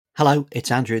Hello, it's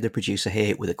Andrew, the producer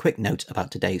here, with a quick note about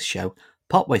today's show.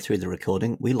 Partway through the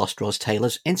recording, we lost Ros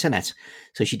Taylor's internet,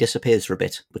 so she disappears for a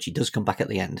bit, but she does come back at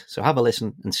the end. So have a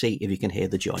listen and see if you can hear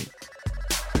the join.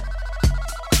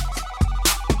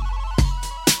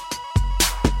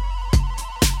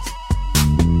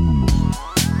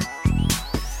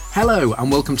 Hello and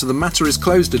welcome to the Matter is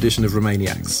Closed edition of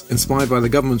Romaniacs. Inspired by the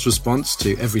government's response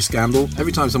to every scandal,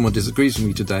 every time someone disagrees with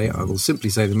me today, I will simply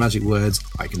say the magic words,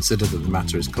 I consider that the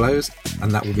matter is closed, and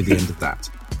that will be the end of that.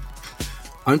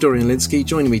 I'm Dorian Lynskey.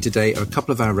 Joining me today are a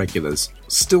couple of our regulars.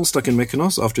 Still stuck in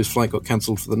Mykonos after his flight got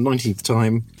cancelled for the 19th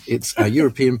time, it's our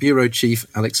European Bureau Chief,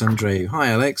 Alex Andreou. Hi,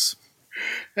 Alex.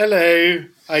 Hello.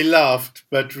 I laughed,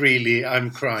 but really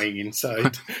I'm crying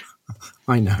inside.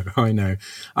 I know.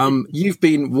 You've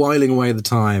been whiling away the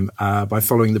time by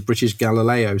following the British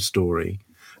Galileo story.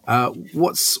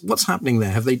 What's happening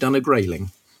there? Have they done a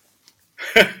grayling?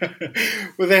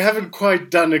 Well, they haven't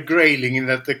quite done a grayling in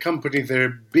that the company they're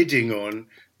bidding on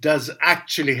does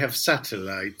actually have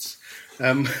satellites.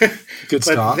 Good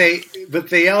start. But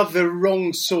they are the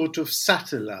wrong sort of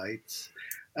satellites.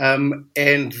 And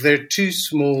they're too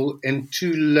small and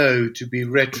too low to be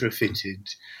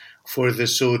retrofitted for the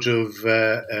sort of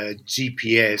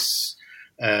GPS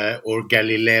or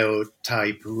Galileo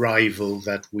type rival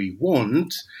that we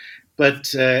want. But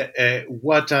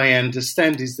what I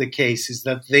understand is the case is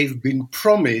that they've been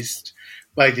promised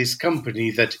by this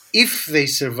company that if they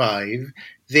survive,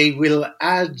 they will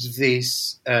add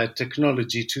this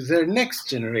technology to their next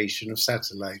generation of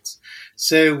satellites.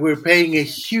 So we're paying a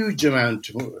huge amount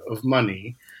of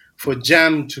money for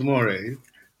jam tomorrow,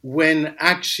 when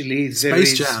actually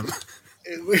Space Jam.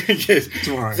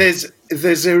 Yes,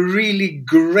 there's a really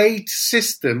great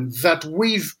system that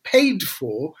we've paid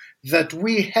for, that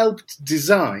we helped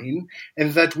design,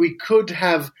 and that we could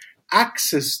have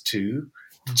access to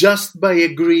just by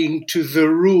agreeing to the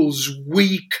rules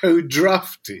we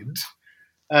co-drafted.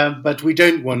 But we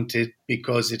don't want it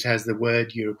because it has the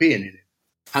word European in it.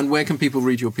 And where can people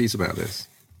read your piece about this?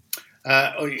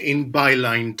 In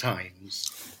Byline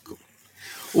Times.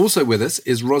 Also with us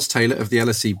is Ros Taylor of the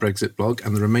LSE Brexit blog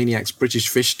and the Romaniacs British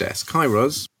Fish Desk. Hi,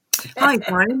 Ros. Hi,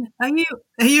 Brian. Are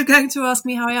you going to ask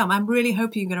me how I am? I'm really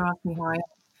hoping you're going to ask me how I am,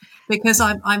 because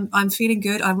I'm feeling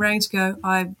good. I'm ready to go.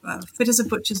 I'm fit as a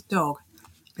butcher's dog.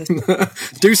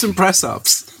 Do some press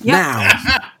ups now.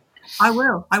 I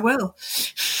will.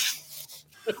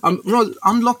 Ros,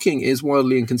 unlocking is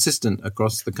wildly inconsistent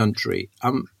across the country.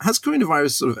 Has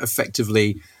coronavirus sort of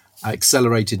effectively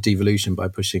accelerated devolution by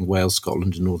pushing Wales,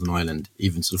 Scotland and Northern Ireland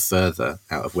even sort of further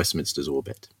out of Westminster's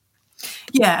orbit?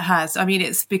 Yeah, it has. I mean,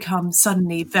 it's become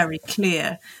suddenly very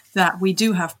clear that we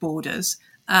do have borders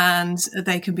and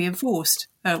they can be enforced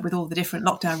with all the different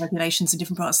lockdown regulations in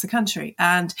different parts of the country.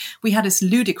 And we had this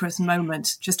ludicrous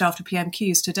moment just after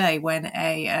PMQs today when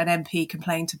an MP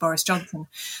complained to Boris Johnson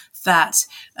that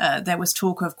there was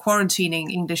talk of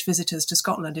quarantining English visitors to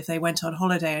Scotland if they went on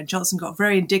holiday. And Johnson got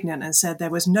very indignant and said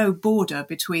there was no border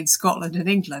between Scotland and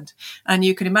England. And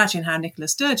you can imagine how Nicola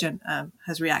Sturgeon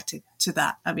has reacted to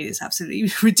that. I mean, it's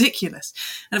absolutely ridiculous.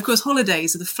 And of course,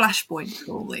 holidays are the flashpoint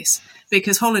for all this,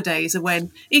 because holidays are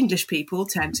when English people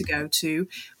tend to go to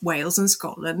Wales and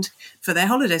Scotland for their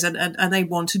holidays, and they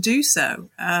want to do so.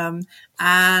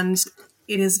 And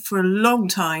it is for a long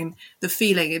time the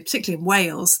feeling, particularly in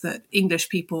Wales, that English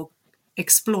people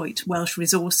exploit Welsh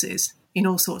resources in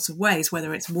all sorts of ways,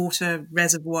 whether it's water,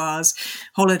 reservoirs,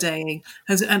 holidaying,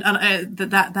 and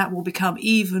that will become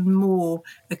even more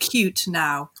acute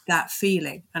now, that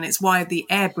feeling. And it's why the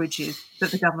air bridges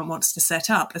that the government wants to set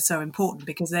up are so important,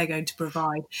 because they're going to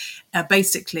provide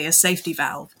basically a safety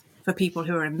valve for people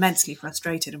who are immensely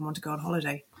frustrated and want to go on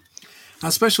holiday.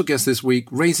 Our special guest this week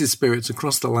raises spirits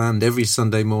across the land every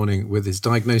Sunday morning with his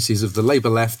diagnoses of the Labour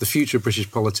left, the future of British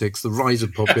politics, the rise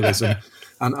of populism,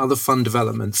 and other fun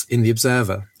developments in The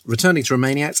Observer. Returning to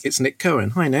Romaniacs, it's Nick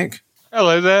Cohen. Hi, Nick.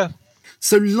 Hello there.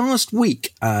 So last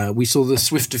week, we saw the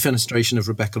swift defenestration of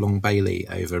Rebecca Long-Bailey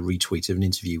over a retweet of an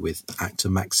interview with actor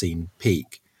Maxine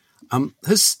Peake.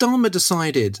 Has Starmer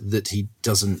decided that he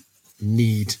doesn't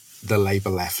need the Labour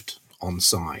left on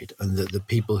side, and that the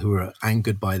people who are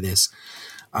angered by this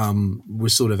were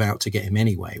sort of out to get him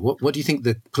anyway? What do you think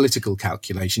the political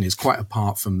calculation is, quite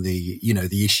apart from the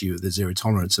issue of the zero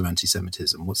tolerance of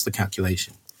anti-Semitism? What's the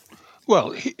calculation?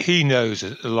 Well, he knows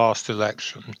at the last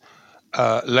election,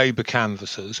 Labour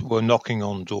canvassers were knocking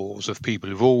on doors of people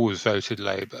who've always voted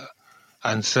Labour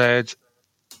and said,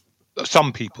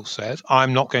 some people said,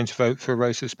 I'm not going to vote for a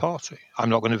racist party. I'm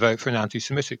not going to vote for an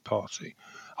anti-Semitic party.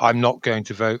 I'm not going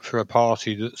to vote for a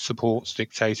party that supports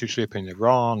dictatorship in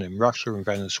Iran, in Russia, in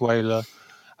Venezuela.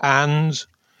 And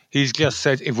He's just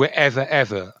said, if we're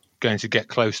ever going to get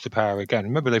close to power again,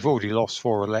 remember they've already lost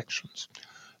 4 elections,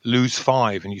 lose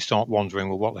 5, and you start wondering,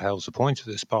 well, what the hell's the point of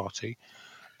this party?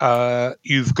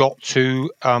 You've got to,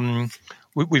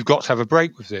 we've got to have a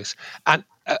break with this. And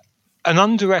an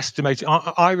underestimated,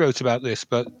 I wrote about this,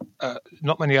 but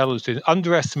not many others did,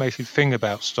 underestimated thing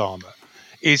about Starmer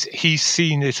is he's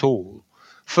seen it all.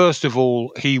 First of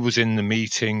all, he was in the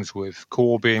meetings with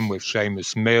Corbyn, with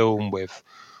Seamus Milne, with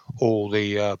all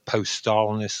the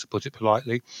post-Stalinists, to put it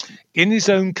politely. In his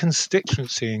own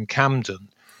constituency in Camden,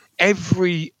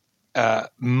 every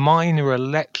minor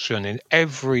election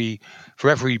for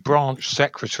every branch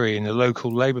secretary in the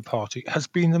local Labour Party has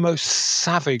been the most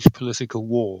savage political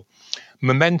war.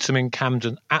 Momentum in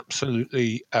Camden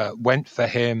absolutely went for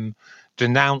him,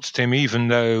 denounced him, even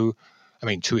though, I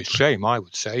mean, to his shame, I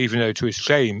would say, even though to his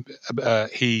shame,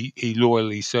 he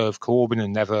loyally served Corbyn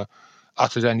and never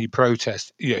uttered any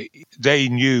protest. You know, they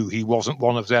knew he wasn't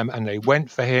one of them, and they went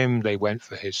for him. They went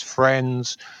for his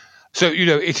friends. So, you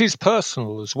know, it is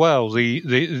personal as well.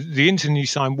 The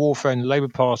internecine warfare in the Labour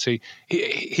Party,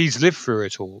 he's lived through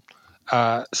it all.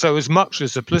 So as much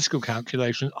as the political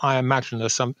calculation, I imagine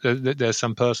there's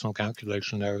some personal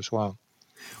calculation there as well.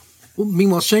 Well,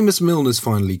 meanwhile, Seamus Milne has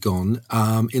finally gone.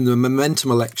 In the Momentum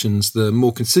elections, the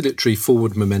more conciliatory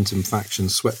Forward Momentum faction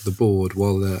swept the board,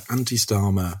 while the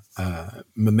anti-Starmer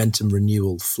Momentum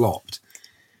renewal flopped.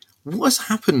 What has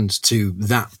happened to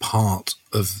that part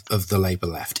of the Labour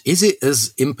left? Is it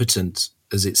as impotent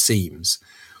as it seems?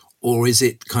 Or is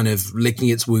it kind of licking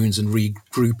its wounds and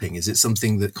regrouping? Is it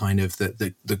something that kind of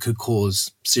that could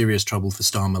cause serious trouble for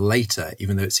Starmer later,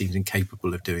 even though it seems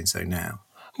incapable of doing so now?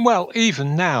 Well,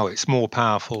 even now it's more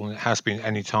powerful than it has been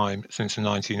any time since the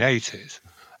 1980s.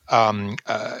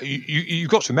 You've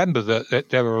got to remember that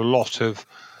there are a lot of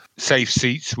safe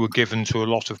seats were given to a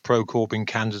lot of pro-Corbyn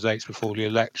candidates before the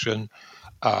election.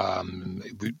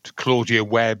 Claudia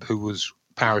Webb, who was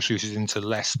parachuted into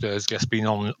Leicester, has just been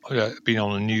on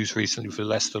the news recently for the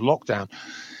Leicester lockdown.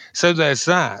 So there's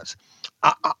that.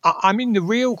 I mean, the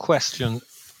real question,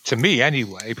 to me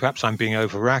anyway, perhaps I'm being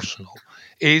over-rational,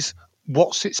 is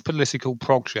what's its political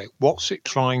project? What's it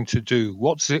trying to do?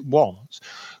 What's it want?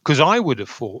 Because I would have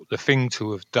thought the thing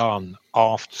to have done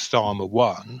after Starmer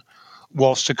won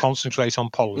was to concentrate on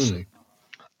policy,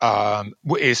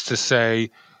 is to say,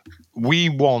 we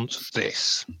want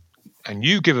this, and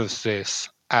you give us this,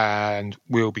 and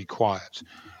we'll be quiet.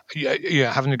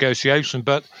 Have a negotiation,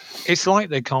 but it's like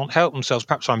they can't help themselves.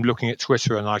 Perhaps I'm looking at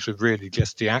Twitter and I should really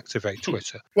just deactivate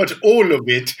Twitter. What, all of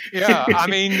it? Yeah, I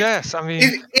mean, yes. I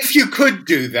mean, if you could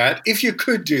do that,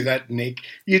 Nick,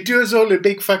 you'd do us all a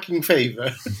big fucking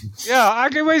favour. Yeah,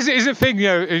 is a thing,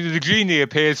 the genie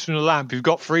appears from the lamp. You've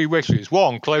got 3 wishes.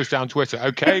 1, close down Twitter,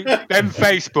 okay? Then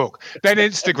Facebook, then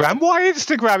Instagram. Why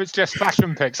Instagram? It's just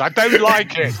fashion pics. I don't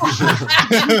like it.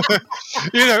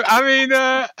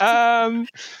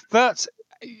 But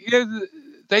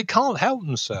they can't help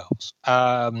themselves.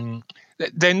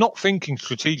 They're not thinking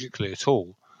strategically at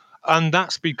all, and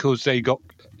that's because they got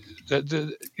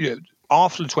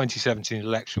after the 2017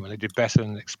 election, when they did better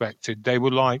than expected, they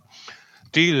were like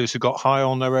dealers who got high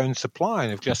on their own supply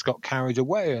and have just got carried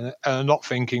away and are not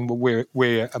thinking, well,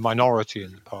 we're a minority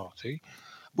in the party.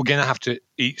 We're going to have to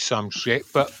eat some shit,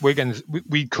 but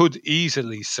we could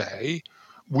easily say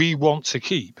we want to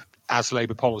keep, as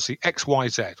Labour policy, X, Y,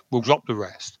 Z. We'll drop the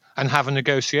rest and have a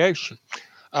negotiation.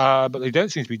 But they don't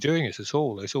seem to be doing it at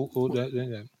all. It's all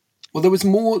Well, there was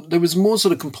more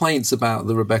sort of complaints about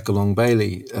the Rebecca Long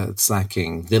Bailey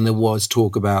sacking than there was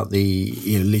talk about the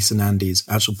Lisa Nandy's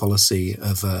actual policy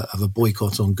of a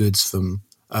boycott on goods from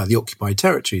the occupied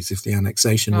territories if the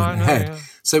annexation went ahead. Yeah.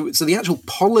 So the actual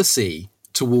policy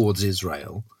towards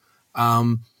Israel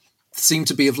seemed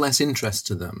to be of less interest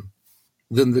to them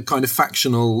than the kind of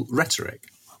factional rhetoric.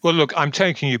 Well, look, I'm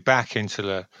taking you back into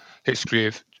the history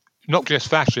of not just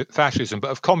fascism,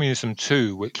 but of communism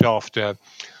too, which after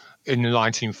in the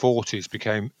 1940s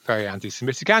became very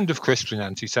anti-Semitic, and of Christian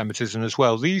anti-Semitism as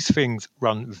well. These things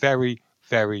run very,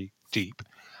 very deep.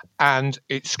 And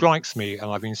it strikes me,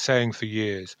 and I've been saying for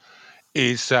years,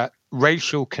 is that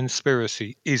racial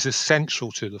conspiracy is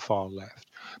essential to the far left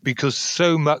because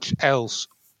so much else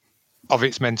of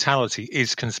its mentality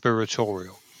is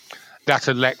conspiratorial. That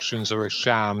elections are a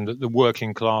sham, that the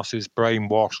working class is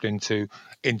brainwashed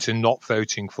into not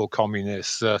voting for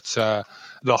communists, that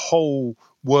the whole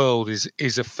world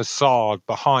is a facade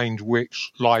behind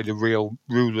which lie the real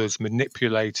rulers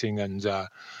manipulating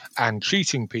and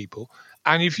cheating people.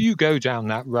 And if you go down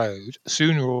that road,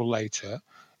 sooner or later,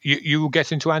 you will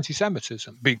get into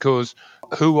anti-Semitism, because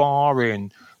who are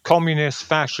in communist,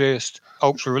 fascist,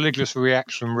 ultra-religious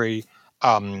reactionary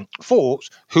force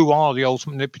who are the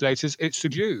ultimate manipulators. It's the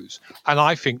Jews. And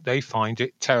I think they find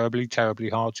it terribly, terribly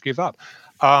hard to give up.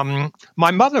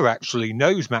 My mother actually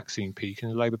knows Maxine Peake in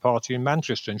the Labour Party in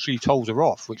Manchester, and she told her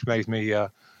off, which made me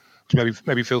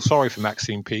maybe feel sorry for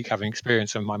Maxine Peake, having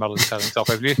experienced of my mother's telling herself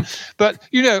over the years. But,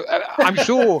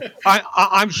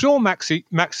 I'm sure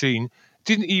Maxine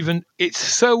didn't even, it's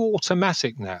so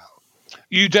automatic now.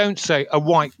 You don't say a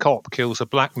white cop kills a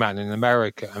black man in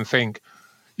America and think,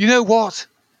 you know what?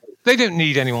 They don't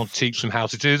need anyone to teach them how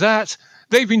to do that.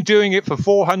 They've been doing it for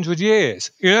 400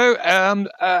 years. You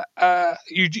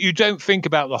don't think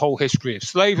about the whole history of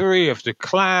slavery, of the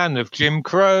Klan, of Jim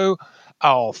Crow,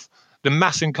 of the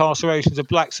mass incarcerations of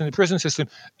blacks in the prison system.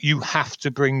 You have to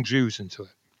bring Jews into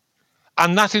it.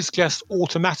 And that is just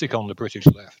automatic on the British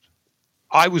left.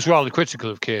 I was rather critical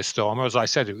of Keir Starmer. As I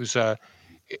said, it was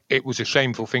a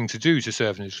shameful thing to do, to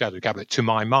serve in his shadow cabinet, to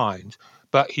my mind.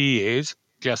 But he is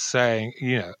just saying,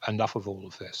 enough of all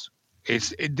of this.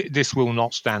 This will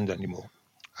not stand anymore.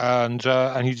 And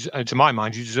to my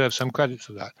mind, he deserves some credit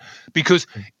for that. Because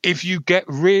if you get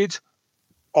rid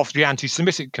of the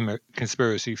anti-Semitic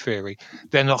conspiracy theory,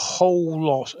 then a whole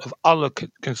lot of other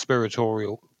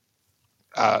conspiratorial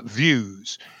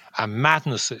views and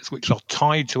madnesses which are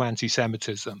tied to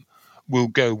anti-Semitism will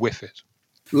go with it.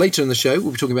 Later in the show,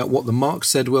 we'll be talking about what the Mark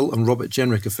Sedwill and Robert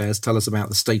Jenrick affairs tell us about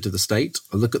the state of the state,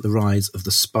 a look at the rise of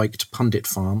the spiked pundit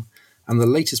farm, and the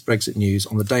latest Brexit news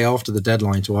on the day after the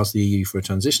deadline to ask the EU for a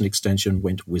transition extension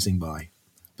went whizzing by.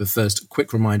 But first, a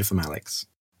quick reminder from Alex.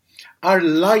 Our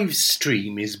live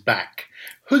stream is back.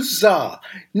 Huzzah!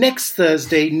 Next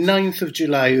Thursday, 9th of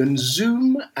July on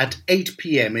Zoom at 8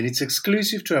 p.m. and it's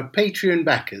exclusive to our Patreon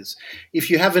backers. If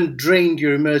you haven't drained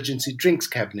your emergency drinks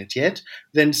cabinet yet,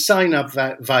 then sign up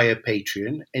via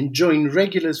Patreon and join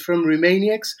regulars from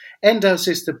Remainiacs and our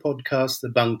sister podcast, The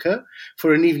Bunker,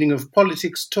 for an evening of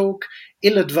politics talk,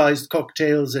 ill-advised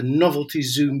cocktails and novelty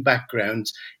Zoom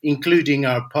backgrounds, including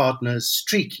our partners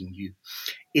streaking you.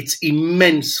 It's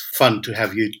immense fun to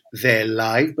have you there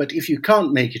live, but if you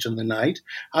can't make it on the night,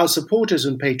 our supporters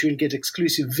on Patreon get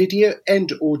exclusive video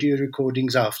and audio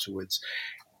recordings afterwards.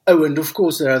 Oh, and of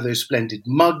course there are those splendid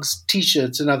mugs,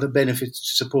 t-shirts and other benefits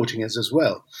to supporting us as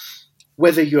well.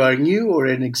 Whether you are new or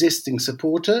an existing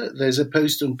supporter, there's a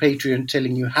post on Patreon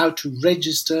telling you how to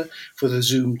register for the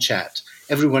Zoom chat.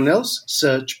 Everyone else,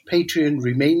 search Patreon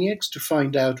Remainiacs to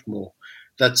find out more.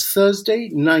 That's Thursday,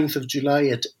 9th of July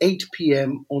at 8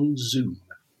 p.m. on Zoom.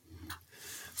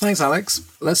 Thanks, Alex.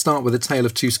 Let's start with a tale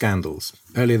of two scandals.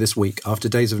 Earlier this week, after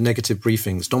days of negative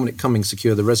briefings, Dominic Cummings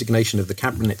secured the resignation of the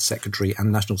Cabinet Secretary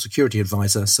and National Security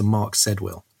Advisor, Sir Mark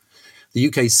Sedwill. The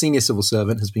UK's senior civil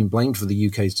servant has been blamed for the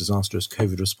UK's disastrous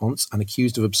COVID response and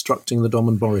accused of obstructing the Dom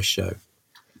and Boris show.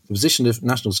 The position of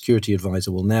National Security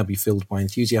Advisor will now be filled by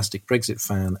enthusiastic Brexit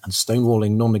fan and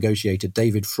stonewalling non-negotiator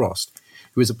David Frost,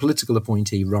 who is a political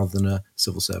appointee rather than a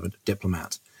civil servant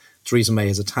diplomat. Theresa May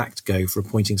has attacked Gove for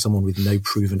appointing someone with no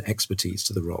proven expertise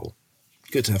to the role.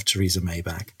 Good to have Theresa May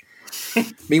back.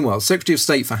 Meanwhile, Secretary of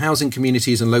State for Housing,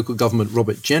 Communities and Local Government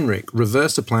Robert Jenrick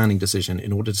reversed a planning decision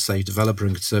in order to save developer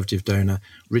and Conservative donor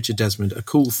Richard Desmond a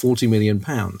cool £40 million.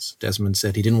 Desmond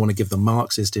said he didn't want to give the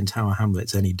Marxist in Tower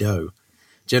Hamlets any dough.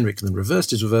 Jenrick then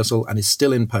reversed his reversal and is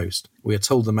still in post. We are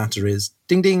told the matter is,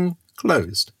 ding ding,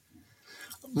 closed.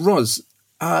 Ros,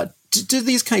 do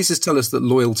these cases tell us that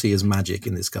loyalty is magic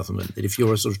in this government? That if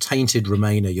you're a sort of tainted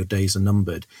Remainer, your days are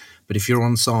numbered. But if you're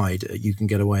on side, you can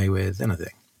get away with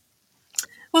anything?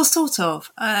 Well, sort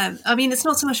of. It's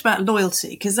not so much about loyalty,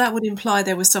 because that would imply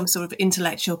there was some sort of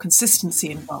intellectual consistency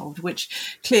involved,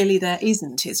 which clearly there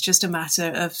isn't. It's just a matter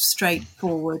of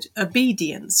straightforward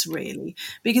obedience, really,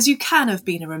 because you can have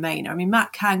been a Remainer. I mean,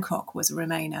 Matt Hancock was a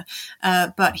Remainer,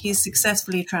 but he's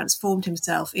successfully transformed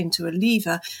himself into a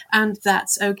Leaver, and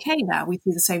that's okay now. We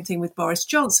see the same thing with Boris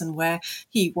Johnson, where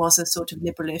he was a sort of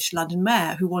liberalish London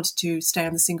mayor who wanted to stay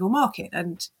on the single market,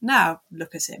 and now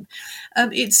look at him.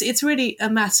 It's really a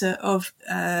matter of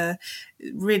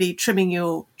really trimming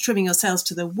yourselves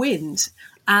to the wind.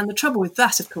 And the trouble with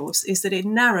that, of course, is that it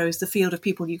narrows the field of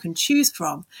people you can choose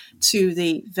from to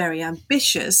the very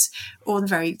ambitious or the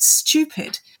very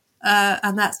stupid.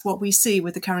 And that's what we see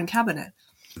with the current cabinet.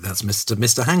 That's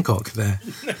Mr. Hancock there.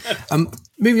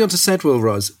 Moving on to Sedwill,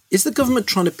 Ros, is the government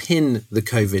trying to pin the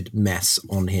COVID mess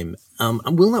on him?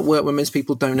 And will that work when most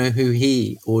people don't know who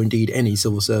he or indeed any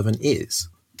civil servant is?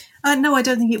 No, I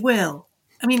don't think it will.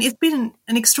 I mean, it's been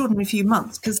an extraordinary few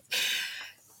months because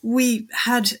we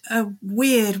had a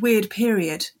weird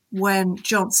period when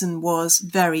Johnson was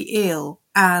very ill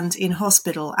and in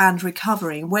hospital and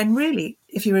recovering, when really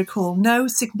if you recall, no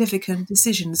significant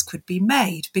decisions could be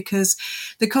made because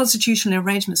the constitutional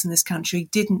arrangements in this country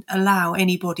didn't allow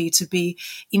anybody to be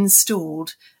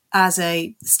installed as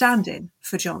a stand-in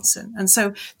for Johnson. And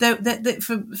so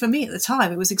for me at the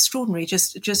time, it was extraordinary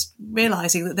just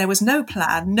realising that there was no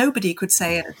plan, nobody could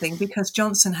say anything because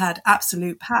Johnson had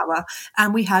absolute power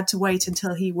and we had to wait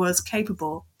until he was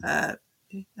capable, I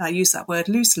use that word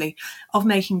loosely, of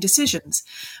making decisions.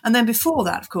 And then before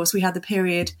that, of course, we had the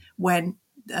period when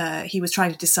he was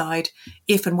trying to decide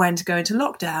if and when to go into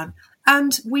lockdown.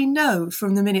 And we know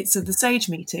from the minutes of the SAGE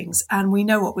meetings, and we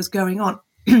know what was going on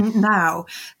now,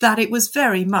 that it was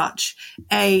very much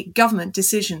a government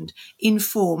decision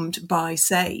informed by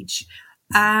SAGE.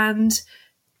 And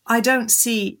I don't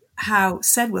see how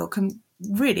Sedwill can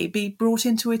really be brought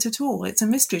into it at all. It's a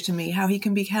mystery to me how he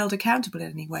can be held accountable in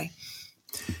any way.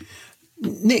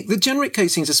 Nick, the generic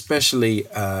casing is especially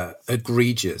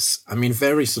egregious. I mean,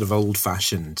 very sort of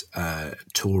old-fashioned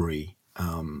Tory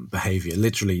behaviour,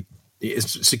 literally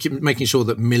making sure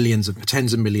that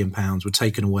tens of £1 were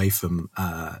taken away from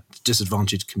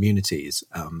disadvantaged communities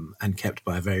and kept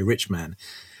by a very rich man.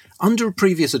 Under a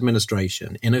previous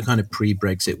administration, in a kind of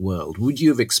pre-Brexit world, would you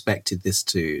have expected this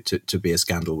to be a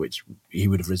scandal which he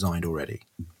would have resigned already?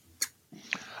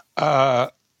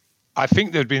 I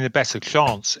think there'd been a better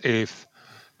chance if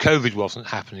COVID wasn't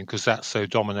happening because that's so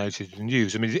dominated the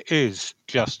news. I mean, it is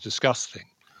just disgusting.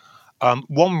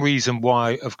 One reason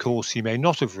why, of course, he may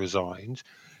not have resigned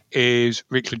is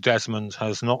Richard Desmond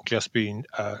has not just been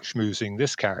schmoozing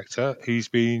this character, he's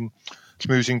been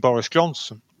schmoozing Boris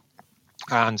Johnson.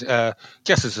 And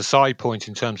just as a side point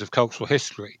in terms of cultural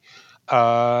history,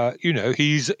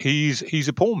 he's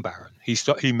a porn baron.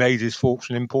 He made his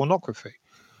fortune in pornography.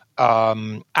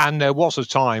 And there was a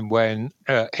time when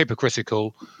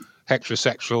hypocritical,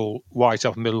 heterosexual, white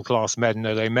upper middle class men,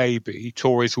 though they may be,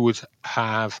 Tories would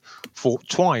have fought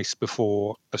twice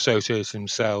before associating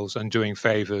themselves and doing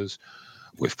favours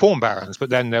with porn barons. But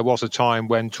then there was a time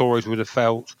when Tories would have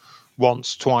felt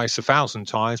once, twice, 1,000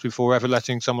 times before ever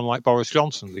letting someone like Boris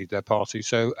Johnson lead their party.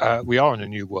 So we are in a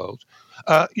new world.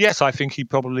 Yes, I think he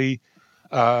probably,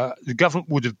 the government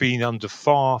would have been under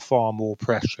far, far more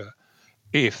pressure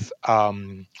if,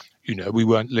 we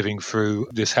weren't living through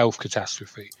this health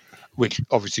catastrophe, which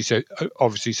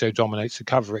obviously so dominates the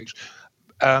coverage.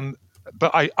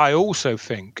 But I also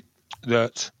think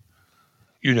that,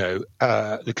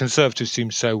 the Conservatives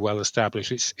seem so well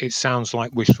established. It sounds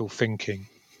like wishful thinking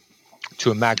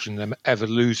to imagine them ever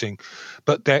losing.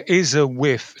 But there is a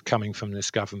whiff coming from this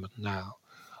government now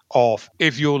of,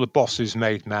 if you're the boss's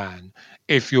made man,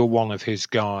 if you're one of his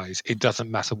guys, it doesn't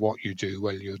matter what you do,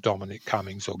 whether you're Dominic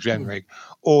Cummings or Jenrick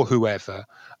or whoever,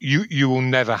 you will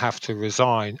never have to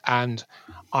resign. And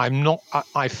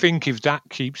I think if that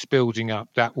keeps building up,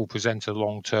 that will present a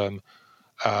long-term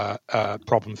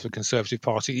problem for the Conservative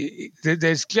Party.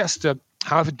 There's just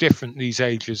however different these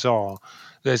ages are,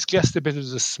 there's just a bit of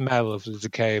the smell of the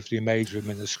decay of the Major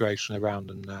administration around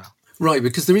them now. Right,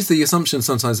 because there is the assumption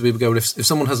sometimes that people go, well, if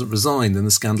someone hasn't resigned, then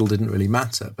the scandal didn't really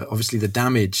matter. But obviously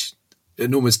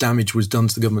enormous damage was done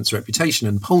to the government's reputation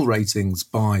and poll ratings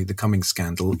by the Cummings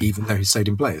scandal, even though he stayed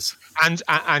in place. And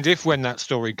if when that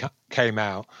story came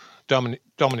out,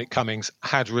 Dominic Cummings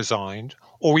had resigned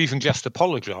or even just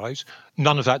apologised,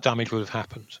 none of that damage would have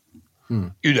happened.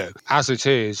 As it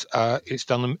is, it's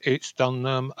done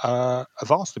a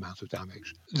vast amount of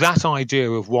damage. That idea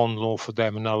of one law for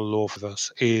them, another law for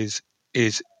us is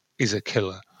a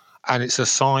killer, and it's a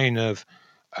sign of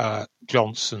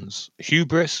Johnson's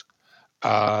hubris,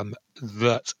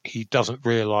 that he doesn't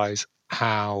realise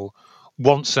how,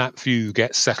 once that view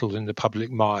gets settled in the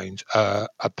public mind, a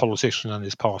politician and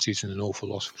his party is in an awful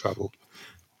lot of trouble.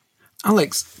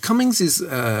 Alex, Cummings is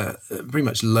very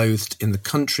much loathed in the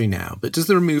country now, but does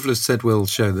the removal of Sedwill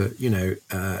show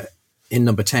that, in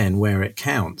number 10, where it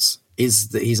counts, is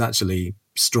that he's actually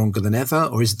stronger than ever,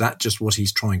 or is that just what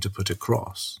he's trying to put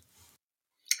across?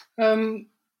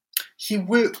 He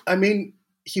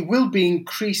will be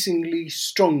increasingly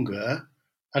stronger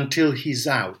until he's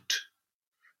out.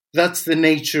 That's the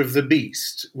nature of the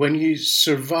beast. When you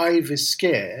survive a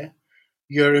scare,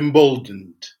 you're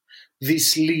emboldened.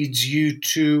 This leads you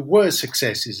to worse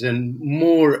successes and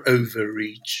more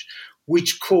overreach,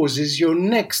 which causes your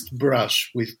next brush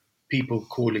with people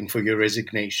calling for your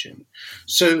resignation.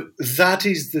 So that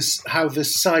is how the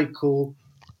cycle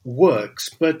works.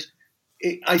 But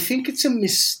I think it's a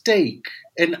mistake,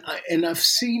 and I've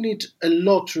seen it a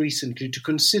lot recently, to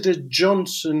consider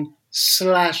Johnson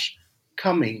 /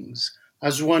 Cummings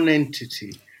as one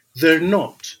entity. They're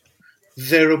not.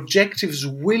 Their objectives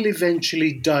will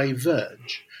eventually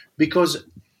diverge, because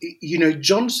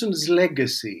Johnson's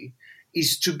legacy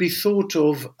is to be thought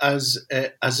of as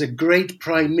a great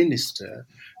prime minister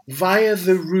via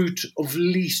the route of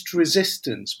least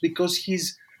resistance, because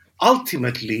he's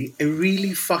ultimately a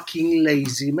really fucking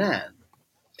lazy man.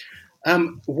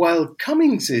 While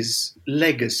Cummings's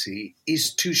legacy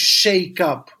is to shake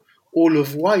up all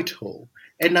of Whitehall.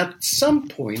 And at some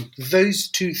point, those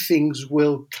two things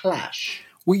will clash.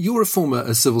 Well, you're a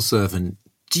former civil servant.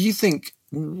 Do you think,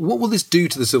 what will this do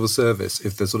to the civil service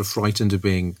if they're sort of frightened of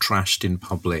being trashed in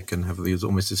public and have these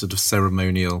almost sort of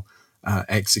ceremonial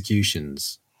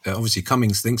executions? Obviously,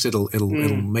 Cummings thinks it'll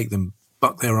make them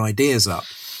buck their ideas up.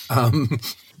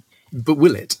 But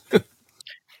will it?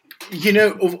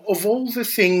 Of all the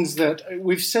things that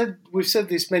we've said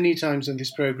this many times on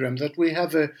this program, that we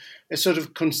have a sort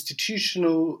of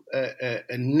constitutional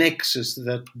a nexus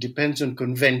that depends on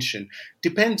convention,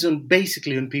 depends on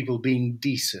basically on people being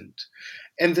decent.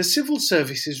 And the civil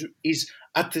service is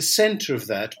at the center of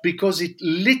that, because it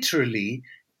literally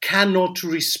cannot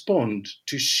respond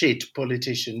to shit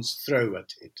politicians throw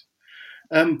at it.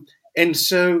 And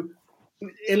so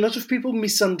a lot of people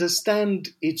misunderstand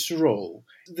its role.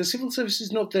 The civil service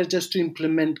is not there just to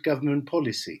implement government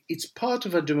policy. It's part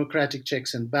of our democratic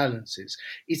checks and balances.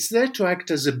 It's there to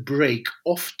act as a brake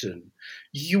often.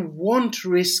 You want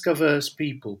risk-averse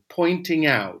people pointing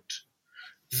out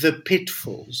the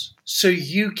pitfalls so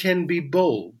you can be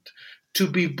bold. To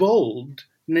be bold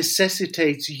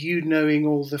necessitates you knowing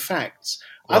all the facts.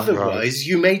 Otherwise,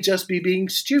 you may just be being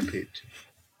stupid.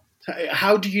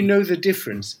 How do you know the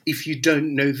difference if you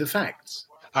don't know the facts?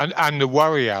 And the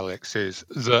worry, Alex, is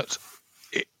that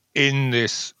in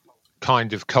this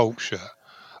kind of culture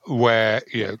where,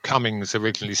 Cummings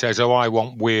originally says, I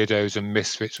want weirdos and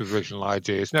misfits with original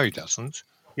ideas. No, he doesn't.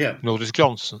 Yeah. Nor does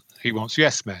Johnson. He wants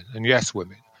yes men and yes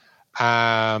women.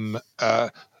 The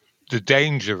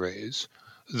danger is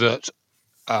that,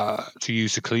 to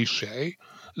use a cliche,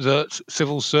 that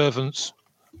civil servants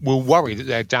will worry that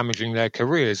they're damaging their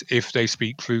careers if they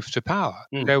speak truth to power.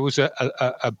 There was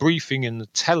a briefing in the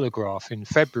Telegraph in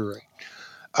February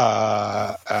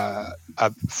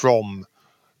from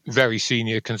very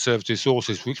senior Conservative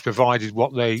sources, which provided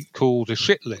what they called a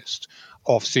shit list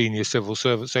of senior civil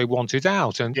servants they wanted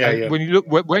out. And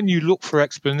when you look for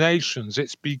explanations,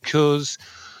 it's because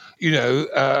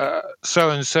so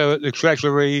and so at the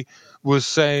Treasury was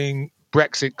saying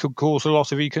Brexit could cause a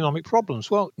lot of economic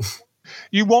problems. Well,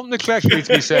 you want the Treasury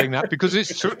to be saying that because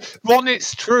it's true. One,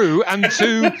 it's true, and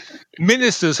two,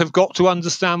 ministers have got to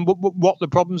understand what the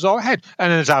problems are ahead.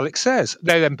 And as Alex says,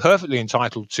 they're then perfectly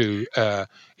entitled to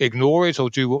ignore it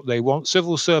or do what they want.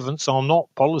 Civil servants are not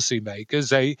policymakers.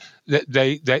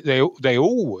 They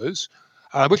always.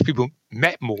 I wish people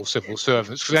met more civil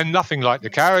servants, because they're nothing like the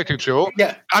caricature.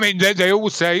 Yeah. I mean, they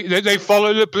always say they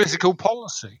follow the political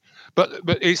policy. But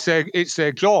it's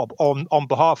their job on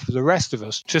behalf of the rest of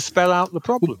us to spell out the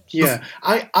problems. Yeah,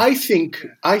 I think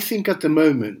at the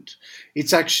moment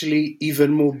it's actually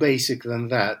even more basic than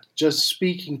that. Just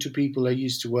speaking to people I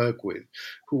used to work with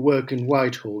who work in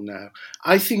Whitehall now,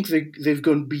 I think they've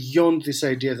gone beyond this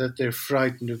idea that they're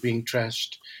frightened of being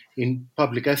trashed in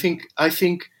public. I think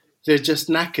they're just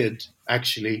knackered.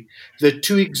 Actually, they're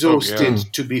too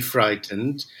exhausted to be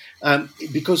frightened,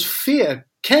 because fear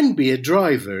can be a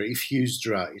driver if used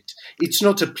right. It's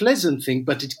not a pleasant thing,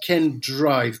 but it can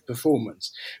drive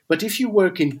performance. But if you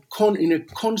work in a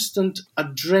constant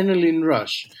adrenaline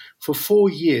rush for 4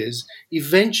 years,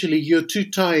 eventually you're too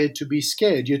tired to be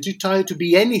scared. You're too tired to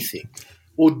be anything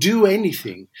or do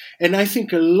anything. And I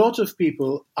think a lot of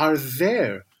people are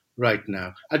there right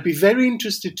now. I'd be very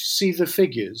interested to see the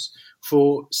figures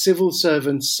for civil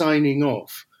servants signing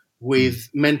off with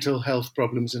mental health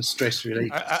problems and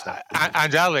stress-related stuff.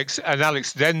 And Alex,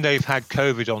 then they've had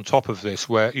COVID on top of this,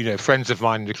 where friends of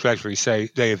mine in the Treasury say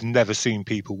they have never seen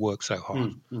people work so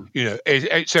hard.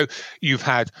 So you've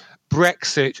had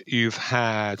Brexit, you've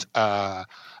had an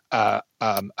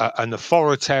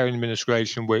authoritarian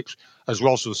administration, which, as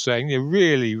Ross was saying, they're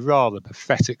really rather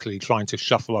pathetically trying to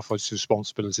shuffle off its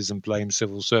responsibilities and blame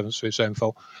civil servants for its own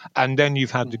fault. And then you've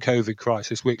had the COVID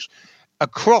crisis, which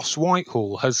across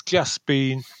Whitehall has just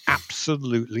been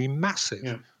absolutely massive.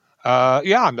 Yeah.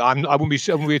 I wouldn't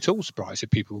be at all surprised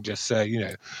if people just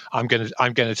say, I'm going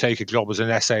to take a job as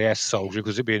an SAS soldier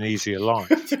because it'd be an easier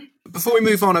life. Before we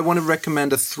move on, I want to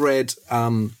recommend a thread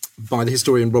by the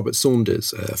historian Robert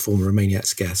Saunders, a former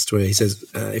Romaniacs guest, where he says,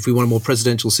 if we want a more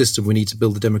presidential system, we need to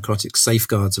build the democratic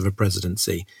safeguards of a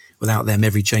presidency. Without them,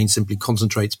 every change simply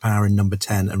concentrates power in number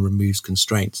 10 and removes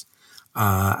constraints.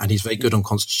 And he's very good on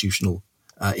constitutional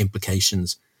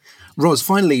implications. Ros,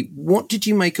 finally, what did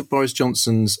you make of Boris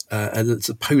Johnson's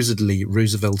supposedly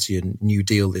Rooseveltian New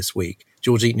Deal this week?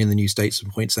 George Eaton in the New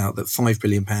Statesman points out that £5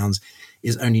 billion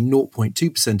is only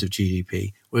 0.2% of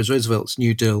GDP, whereas Roosevelt's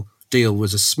New Deal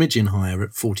was a smidgen higher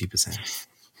at 40%.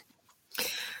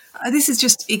 This is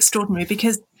just extraordinary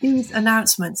because these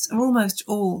announcements are almost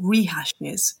all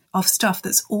rehashes of stuff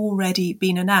that's already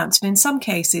been announced, and in some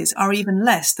cases are even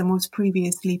less than was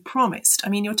previously promised. I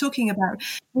mean, you're talking about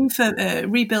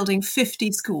rebuilding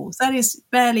 50 schools. That is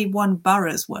barely one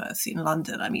borough's worth in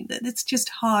London. I mean, it's just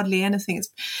hardly anything.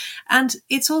 And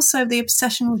it's also the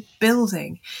obsession with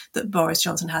building that Boris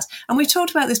Johnson has. And we've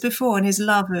talked about this before and his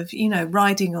love of,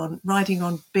 riding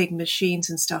on big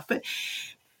machines and stuff. But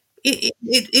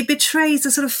it betrays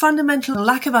a sort of fundamental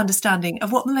lack of understanding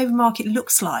of what the labour market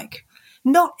looks like.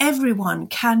 Not everyone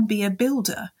can be a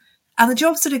builder, and the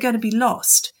jobs that are going to be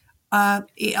lost are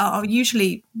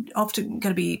usually often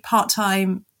going to be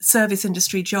part-time service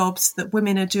industry jobs that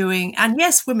women are doing. And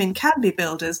yes, women can be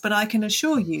builders, but I can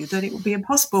assure you that it will be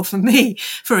impossible for me,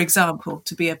 for example,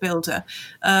 to be a builder.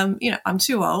 I'm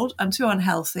too old, I'm too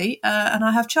unhealthy, and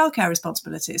I have childcare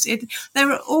responsibilities.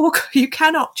 You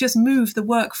cannot just move the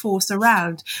workforce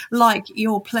around like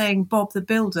you're playing Bob the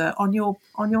Builder on your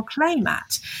clay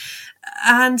mat.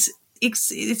 And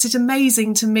it's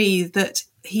amazing to me that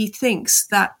he thinks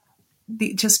that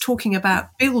just talking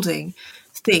about building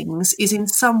things is in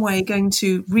some way going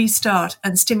to restart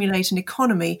and stimulate an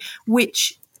economy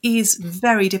which is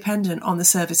very dependent on the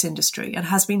service industry and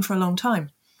has been for a long time.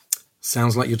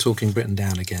 Sounds like you're talking Britain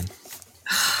down again.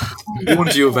 I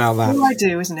warned you about that. It's all I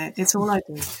do, isn't it? It's all I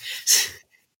do.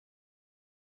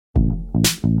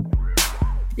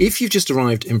 If you've just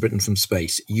arrived in Britain from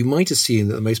space, you might assume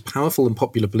that the most powerful and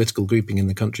popular political grouping in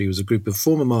the country was a group of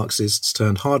former Marxists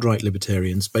turned hard-right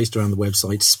libertarians based around the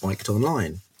website Spiked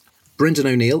Online. Brendan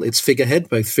O'Neill, its figurehead,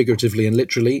 both figuratively and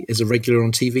literally, is a regular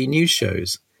on TV news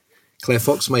shows. Claire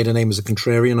Fox made her name as a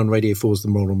contrarian on Radio 4's The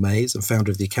Moral Maze and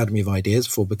founder of the Academy of Ideas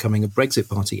before becoming a Brexit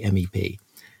Party MEP.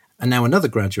 And now another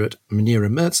graduate, Munira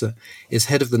Mirza, is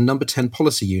head of the No. 10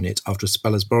 Policy Unit after a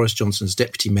spell as Boris Johnson's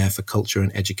Deputy Mayor for Culture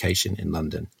and Education in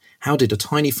London. How did a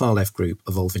tiny far-left group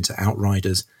evolve into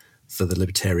outriders for the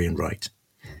libertarian right?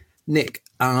 Nick,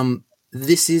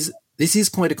 this is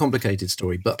quite a complicated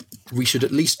story, but we should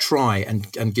at least try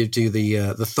and give you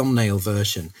the thumbnail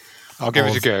version. I'll give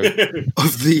it a go.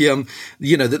 Of the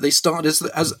that they started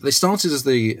as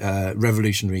the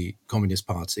Revolutionary Communist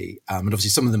Party, and obviously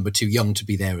some of them were too young to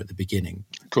be there at the beginning.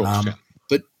 Of course, yeah.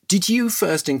 But did you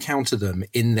first encounter them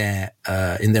in their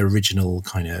original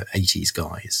kind of 80s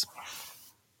guise?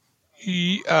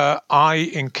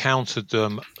 I encountered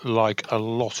them like a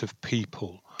lot of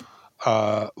people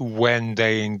when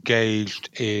they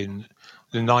engaged in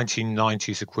the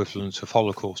 1990s equivalent of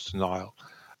Holocaust denial.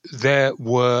 There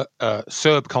were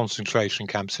Serb concentration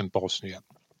camps in Bosnia,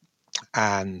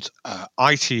 and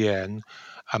ITN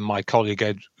and my colleague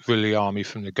Ed Viliami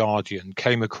from The Guardian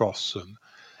came across them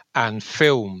and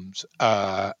filmed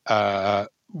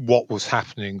what was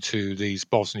happening to these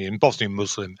Bosnian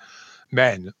Muslim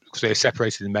men, because they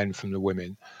separated the men from the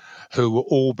women, who were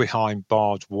all behind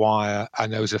barbed wire.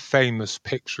 And there was a famous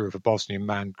picture of a Bosnian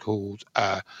man called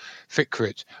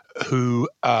Fikret, who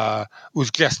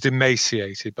was just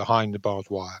emaciated behind the barbed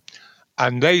wire.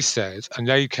 And they said, and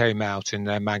they came out in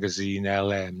their magazine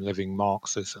LM, Living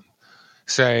Marxism,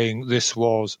 saying this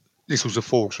was a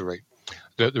forgery,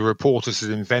 that the reporters had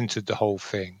invented the whole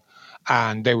thing.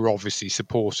 And they were obviously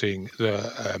supporting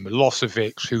the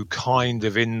Milosevic, who kind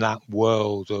of in that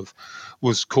world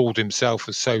was called himself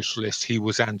a socialist. He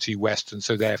was anti-Western,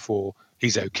 so therefore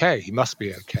he's okay. He must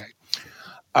be okay.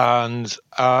 And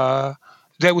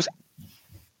there was,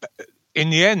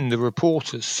 in the end, the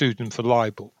reporters sued them for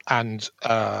libel. And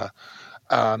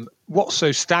what's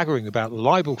so staggering about the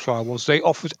libel trial was they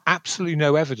offered absolutely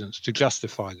no evidence to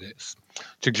justify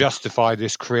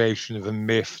this creation of a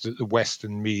myth that the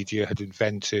Western media had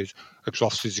invented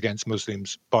atrocities against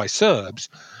Muslims by Serbs.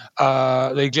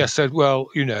 They just said, well,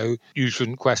 you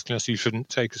shouldn't question us, you shouldn't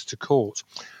take us to court.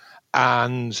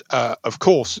 And of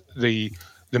course, the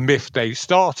myth they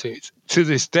started to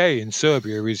this day in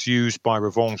Serbia is used by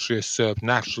revanchist Serb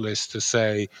nationalists to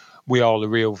say, we are the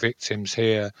real victims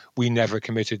here. We never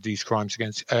committed these crimes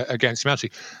against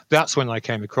humanity. That's when I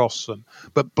came across them.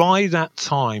 But by that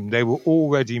time, they were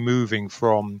already moving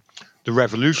from the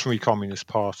Revolutionary Communist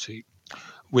Party,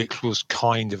 which was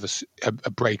kind of a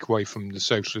breakaway from the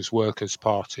Socialist Workers'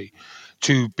 Party,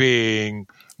 to being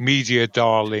media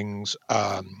darlings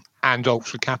and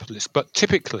ultra-capitalists. But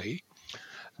typically,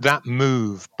 that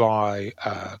move by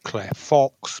Claire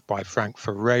Fox, by Frank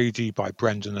Furedi, by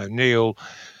Brendan O'Neill,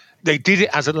 they did it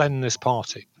as a Leninist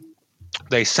party.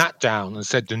 They sat down and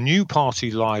said the new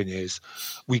party line is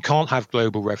we can't have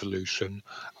global revolution.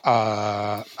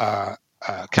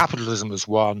 Capitalism has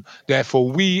won.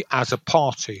 Therefore, we as a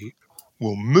party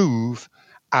will move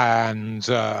and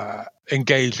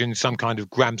engage in some kind of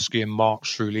Gramscian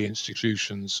Marx through the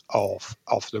institutions of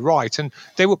the right. And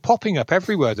they were popping up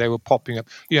everywhere. They were popping up.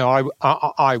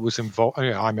 I was involved.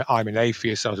 I'm an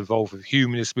atheist. I was involved with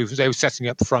humanist movements. They were setting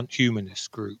up front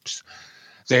humanist groups.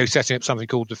 They were setting up something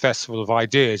called the Festival of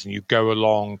Ideas, and you go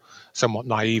along somewhat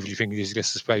naively thinking this is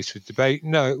just a space for debate.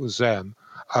 No, it was them.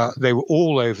 They were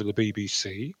all over the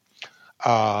BBC,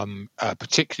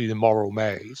 particularly the Moral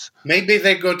Maze. Maybe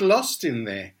they got lost in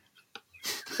there.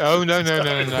 Oh, no.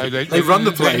 They run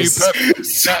the place.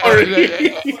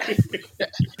 Sorry.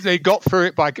 They got through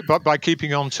it by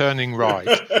keeping on turning right.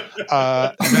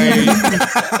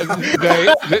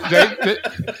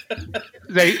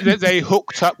 They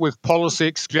hooked up with Policy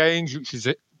Exchange, which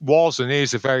was and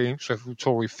is a very interesting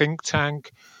Tory think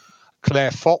tank. Claire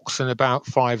Fox and about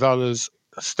 5 others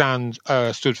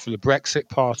stood for the Brexit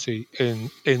Party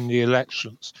in the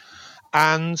elections,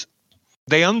 and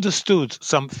they understood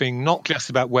something not just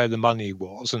about where the money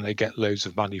was, and they get loads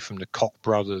of money from the Koch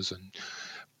brothers and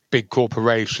big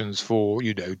corporations for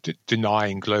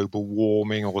denying global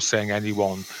warming or saying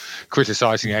anyone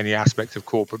criticizing any aspect of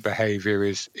corporate behavior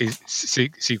is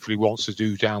secretly wants to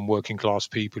do down working class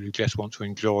people who just want to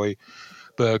enjoy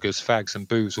burgers, fags and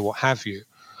booze or what have you.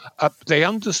 They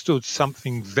understood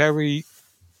something very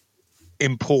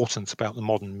important about the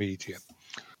modern media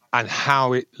and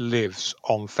how it lives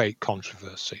on fake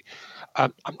controversy.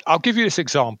 I'll give you this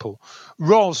example.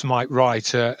 Ros might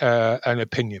write an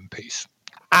opinion piece,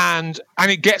 and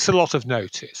it gets a lot of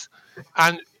notice.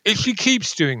 And if she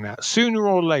keeps doing that, sooner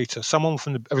or later,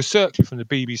 a researcher from the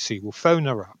BBC will phone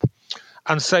her up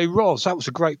and say, Ros, that was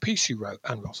a great piece you wrote.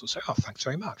 And Ros will say, oh, thanks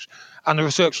very much. And the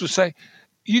researcher will say,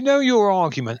 your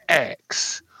argument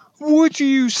X, would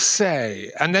you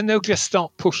say? And then they'll just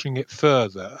start pushing it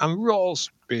further. And Ros,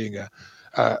 being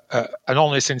an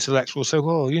honest intellectual, say,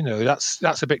 well,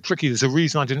 that's a bit tricky. There's a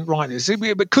reason I didn't write this.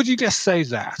 But could you just say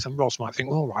that? And Ros might think,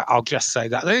 all right, I'll just say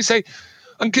that. And then they say,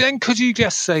 and then could you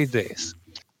just say this?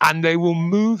 And they will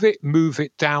move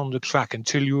it down the track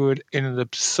until you're in an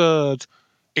absurd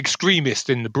extremist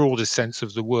in the broadest sense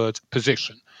of the word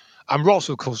position. And Ros,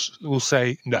 of course, will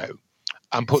say no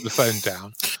and put the phone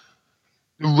down.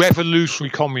 The Revolutionary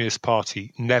Communist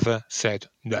Party never said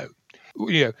no.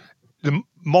 The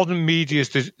modern media's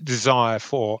desire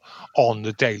on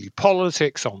the Daily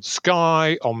Politics, on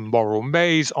Sky, on Moral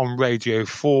Maze, on Radio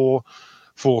 4,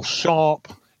 for sharp,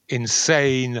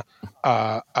 insane,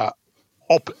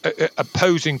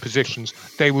 opposing positions,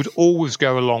 they would always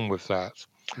go along with that.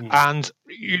 And,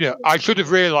 I should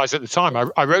have realised at the time,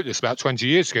 I wrote this about 20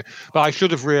 years ago, but I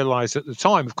should have realised at the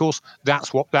time, of course, that's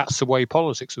the way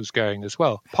politics was going as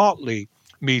well, partly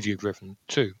media-driven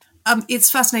too. It's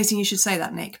fascinating you should say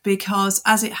that, Nick, because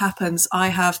as it happens, I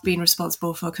have been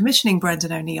responsible for commissioning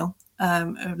Brendan O'Neill,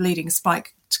 a leading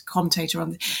Spike commentator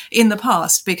in the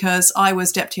past, because I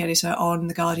was deputy editor on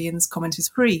The Guardian's Comment is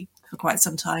Free for quite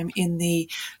some time in the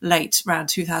late around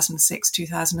 2006,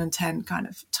 2010 kind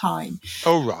of time.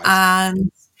 Oh, right.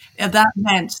 And that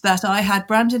meant that I had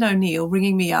Brendan O'Neill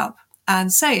ringing me up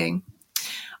and saying,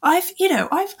 I've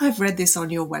read this on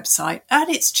your website and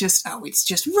it's just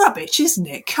rubbish, isn't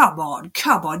it? Come on.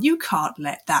 You can't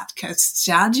let that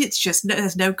stand. It's just,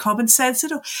 there's no common sense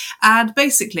at all. And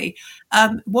basically,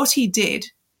 what he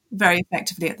did very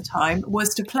effectively at the time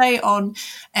was to play on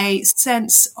a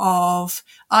sense of,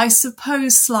 I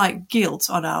suppose, slight guilt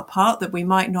on our part that we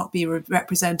might not be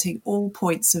representing all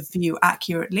points of view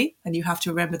accurately. And you have to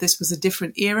remember this was a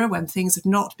different era when things had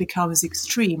not become as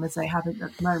extreme as they have at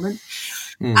the moment.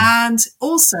 And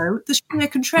also the sheer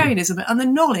contrarianism and the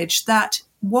knowledge that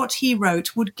what he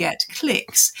wrote would get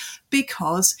clicks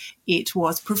because it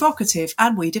was provocative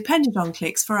and we depended on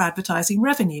clicks for advertising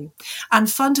revenue. And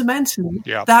fundamentally,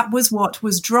 that was what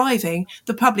was driving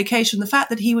the publication, the fact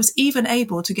that he was even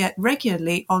able to get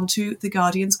regularly onto The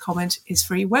Guardian's Comment is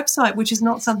Free website, which is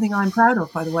not something I'm proud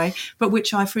of, by the way, but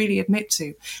which I freely admit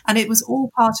to. And it was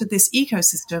all part of this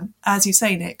ecosystem, as you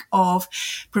say, Nick, of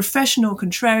professional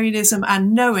contrarianism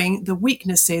and knowing the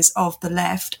weaknesses of the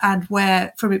left and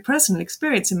where, from personal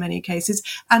experience in many cases,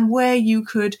 and where you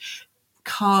could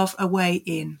carve a way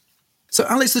in. So,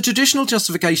 Alex, the traditional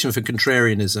justification for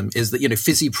contrarianism is that,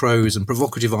 fizzy prose and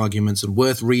provocative arguments and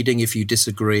worth reading if you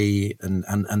disagree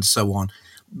and so on.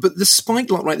 But the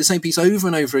Spike lot write the same piece over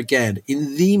and over again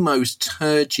in the most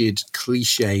turgid,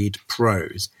 cliched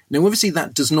prose. Now, obviously,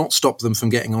 that does not stop them from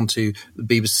getting onto the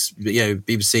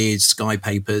BBC, Sky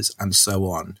Papers, and so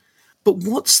on. But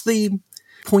what's the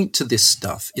point to this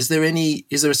stuff? Is there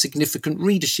a significant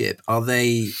readership? Are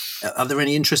there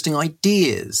any interesting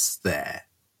ideas there?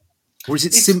 Or is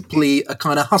it simply a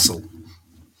kind of hustle?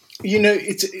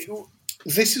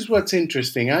 This is what's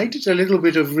interesting. I did a little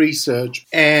bit of research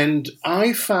and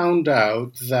I found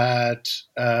out that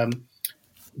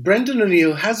Brendan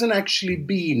O'Neill hasn't actually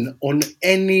been on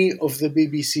any of the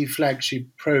BBC flagship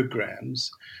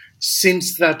programmes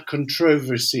since that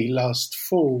controversy last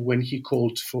fall when he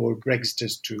called for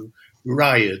Brexiters to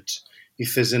riot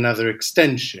if there's another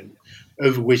extension,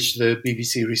 over which the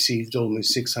BBC received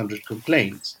almost 600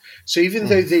 complaints. So even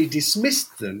though they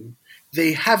dismissed them,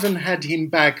 they haven't had him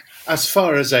back as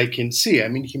far as I can see. I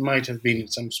mean, he might have been in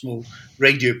some small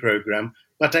radio programme,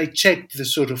 but I checked the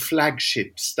sort of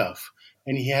flagship stuff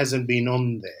and he hasn't been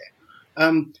on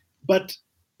there. But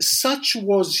such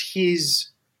was his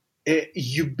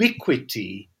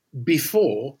ubiquity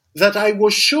before that I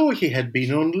was sure he had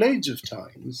been on loads of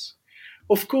times.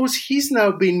 Of course, he's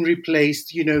now been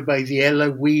replaced, by the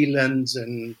Ella Whelans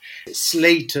and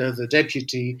Slater, the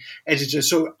deputy editor.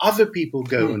 So other people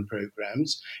go on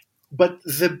programs. But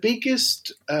the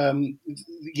biggest,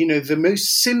 the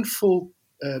most sinful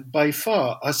by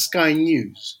far are Sky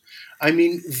News. I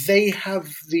mean, they have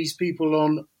these people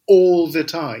on all the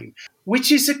time, which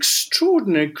is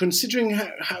extraordinary considering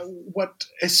what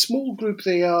a small group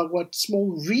they are, what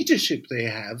small readership they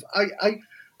have.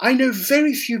 I know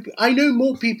very few. I know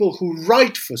more people who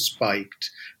write for Spiked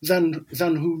than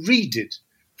who read it,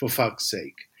 for fuck's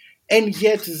sake. And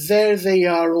yet there they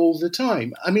are all the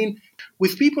time. I mean,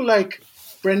 with people like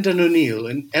Brendan O'Neill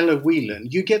and Ella Whelan,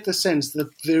 you get the sense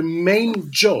that their main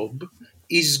job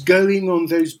is going on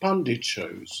those pundit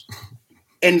shows.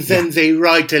 And then they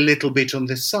write a little bit on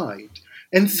the side.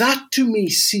 And that to me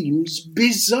seems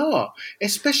bizarre,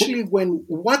 especially when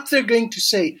what they're going to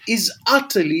say is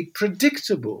utterly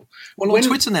predictable. Well, on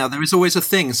Twitter now, there is always a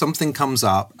thing. Something comes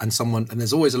up and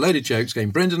there's always a load of jokes going,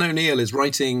 Brendan O'Neill is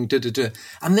writing,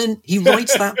 and then he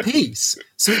writes that piece.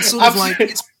 So it's sort of like,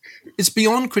 it's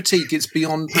beyond critique, it's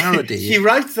beyond parody. He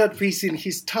writes that piece in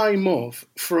his time off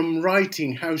from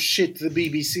writing how shit the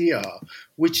BBC are,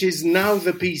 which is now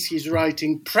the piece he's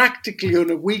writing practically on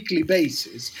a weekly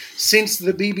basis since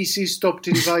the BBC stopped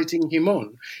inviting him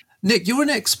on. Nick, you're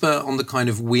an expert on the kind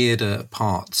of weirder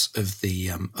parts of the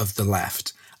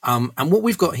left. And what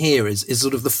we've got here is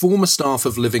sort of the former staff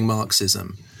of Living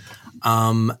Marxism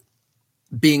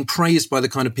being praised by the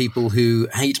kind of people who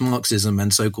hate Marxism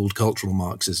and so-called cultural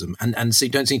Marxism and so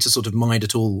don't seem to sort of mind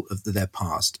at all of their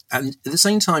past. And at the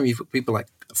same time, you've got people like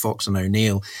Fox and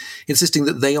O'Neill insisting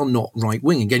that they are not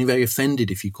right-wing and getting very offended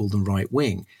if you call them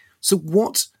right-wing. So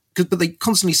but they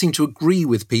constantly seem to agree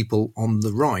with people on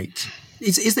the right.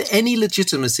 Is there any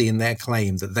legitimacy in their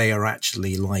claim that they are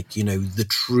actually like, the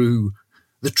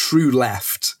true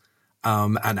left?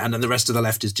 And the rest of the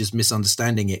left is just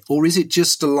misunderstanding it? Or is it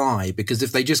just a lie? Because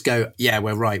if they just go, yeah,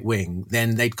 we're right wing,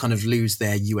 then they'd kind of lose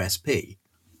their USP.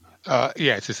 Yeah,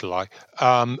 it is a lie.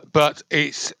 But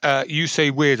it's, you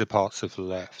say weirder parts of the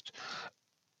left.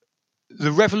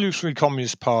 The Revolutionary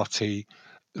Communist Party,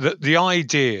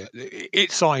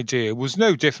 its idea was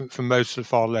no different from most of the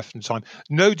far left in time,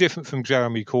 no different from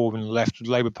Jeremy Corbyn and the left of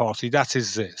the Labour Party. That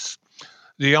is this.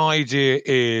 The idea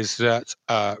is that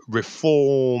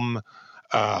reform,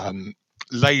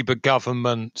 Labour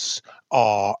governments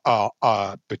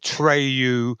betray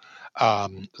you.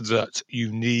 That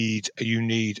you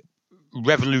need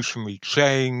revolutionary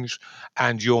change,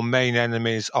 and your main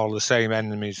enemies are the same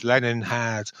enemies Lenin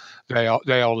had. They are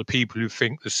the people who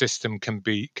think the system can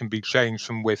be changed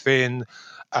from within,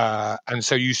 and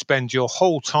so you spend your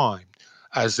whole time,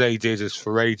 as they did, as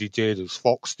Faraday did, as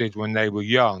Fox did when they were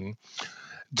young,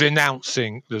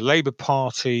 denouncing the Labour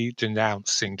Party,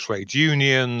 denouncing trade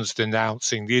unions,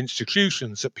 denouncing the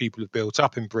institutions that people have built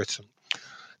up in Britain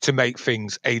to make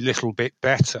things a little bit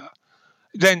better.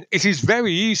 Then it is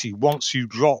very easy, once you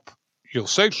drop your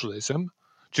socialism,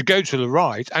 to go to the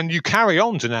right and you carry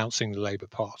on denouncing the Labour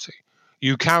Party.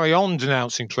 You carry on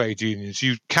denouncing trade unions.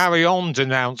 You carry on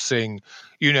denouncing,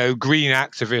 green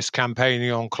activists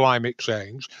campaigning on climate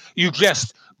change. You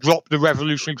just drop the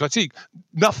revolutionary critique.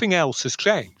 Nothing else has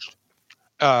changed.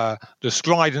 The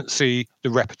stridency, the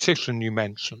repetition you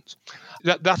mentioned.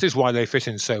 That is why they fit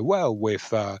in so well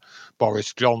with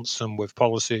Boris Johnson, with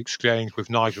Policy Exchange,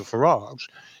 with Nigel Farage,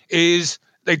 is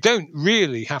they don't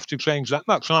really have to change that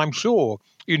much. And I'm sure,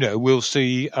 we'll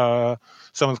see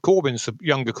some of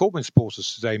younger Corbyn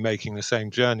supporters today making the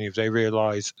same journey if they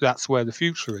realise that's where the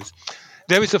future is.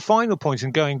 There is a final point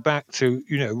in going back to,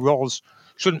 Ros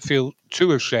shouldn't feel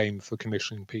too ashamed for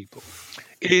commissioning people,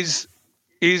 is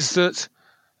that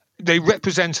they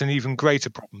represent an even greater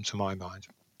problem to my mind.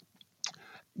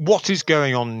 What is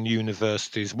going on in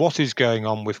universities, what is going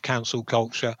on with council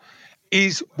culture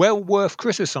is well worth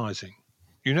criticising,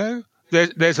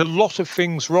 There's a lot of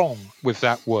things wrong with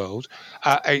that world.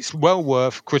 It's well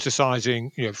worth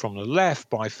criticising, from the left,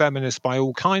 by feminists, by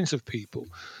all kinds of people.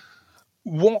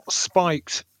 What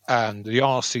Spiked and the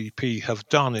RCP have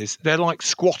done is they're like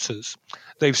squatters.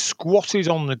 They've squatted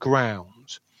on the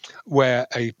ground where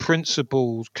a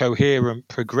principled, coherent,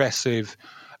 progressive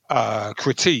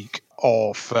critique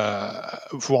of,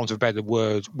 for want of a better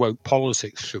word, woke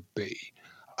politics should be,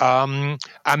 and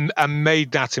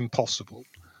made that impossible.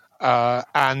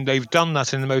 And they've done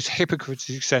that in the most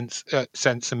hypocritical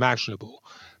sense imaginable,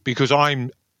 because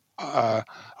I'm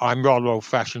rather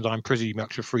old-fashioned. I'm pretty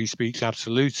much a free speech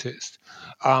absolutist.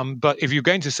 But if you're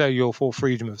going to say you're for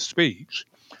freedom of speech,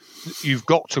 you've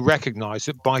got to recognise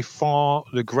that by far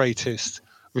the greatest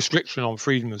restriction on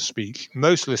freedom of speech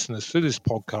most listeners to this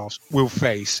podcast will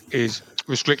face is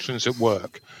restrictions at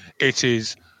work. It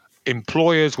is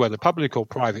employers, whether public or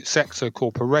private sector,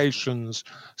 corporations,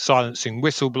 silencing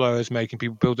whistleblowers, making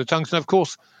people build their tongues. And of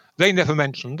course, they never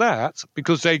mention that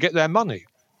because they get their money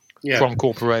from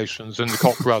corporations and the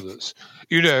Koch brothers,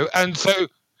 And so,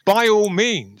 by all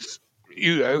means,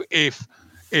 if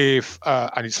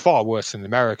and it's far worse in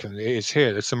America than it is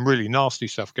here. There's some really nasty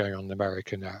stuff going on in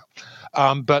America now.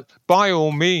 But by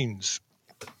all means,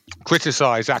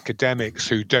 criticise academics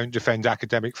who don't defend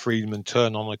academic freedom and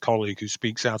turn on a colleague who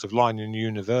speaks out of line in a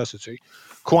university.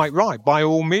 Quite right. By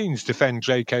all means, defend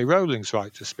J.K. Rowling's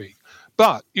right to speak.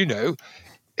 But,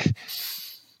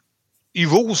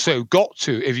 you've also got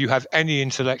to, if you have any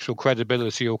intellectual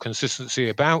credibility or consistency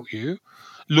about you,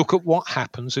 look at what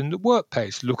happens in the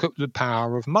workplace. Look at the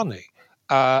power of money.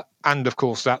 And, of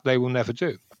course, that they will never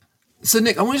do. So,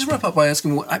 Nick, I wanted to wrap up by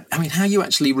asking, how you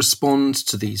actually respond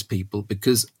to these people,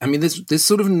 because, there's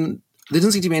sort of, there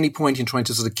doesn't seem to be any point in trying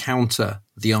to sort of counter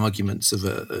the arguments of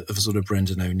a sort of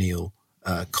Brendan O'Neill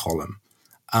column.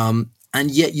 And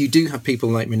yet you do have people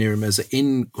like Munira Mirza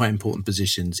in quite important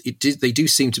positions. They do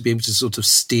seem to be able to sort of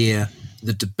steer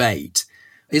the debate.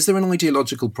 Is there an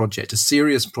ideological project, a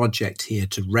serious project here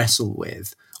to wrestle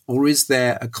with, or is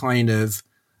there a kind of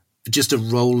just a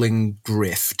rolling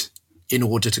grift in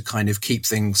order to kind of keep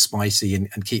things spicy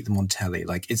and keep them on telly?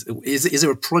 Like, is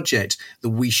there a project that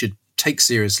we should take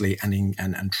seriously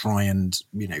and try and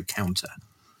counter?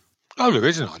 Oh, there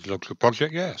is an ideological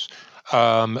project, yes.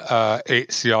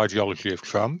 It's the ideology of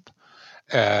Trump.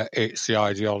 It's the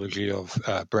ideology of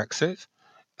Brexit.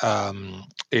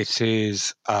 It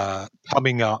is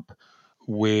coming up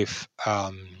with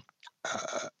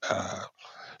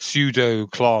pseudo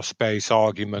class-based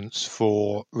arguments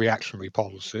for reactionary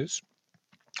policies.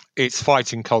 It's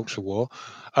fighting culture war.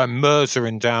 Mirza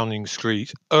in Downing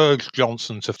Street urged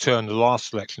Johnson to turn the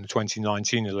last election, the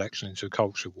 2019 election, into a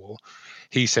culture war.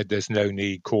 He said there's no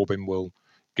need. Corbyn will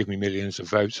give me millions of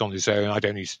votes on his own. I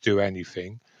don't need to do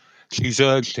anything. She's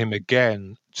urged him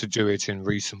again to do it in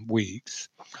recent weeks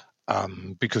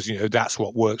because, that's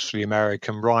what works for the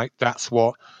American right. That's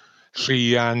what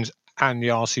she and the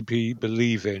RCP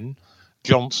believe in.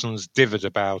 Johnson's divot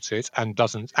about it and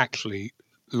doesn't actually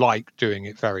like doing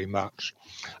it very much.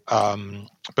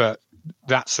 But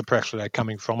that's the pressure they're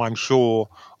coming from. I'm sure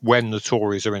when the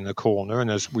Tories are in the corner, and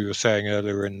as we were saying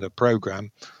earlier in the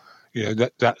programme,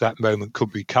 that moment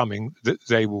could be coming, that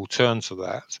they will turn to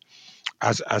that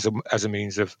as a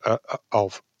means of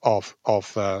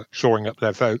shoring up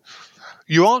their vote.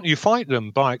 You fight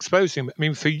them by exposing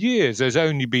them. For years, there's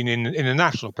only been in the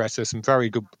national press, there's some very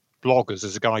good bloggers.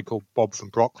 There's a guy called Bob from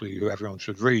Broccoli who everyone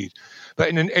should read. But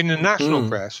in the national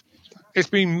press, it's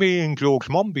been me and George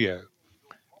Monbiot.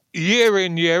 Year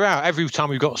in, year out, every time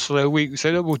we've got a slow week, we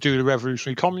say, we'll do the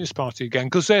Revolutionary Communist Party again,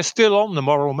 because they're still on the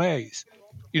moral maze,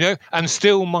 and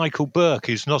still Michael Burke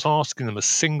is not asking them a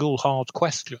single hard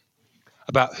question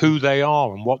about who they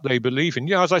are and what they believe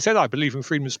in. As I said, I believe in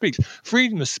freedom of speech.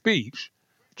 Freedom of speech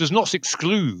does not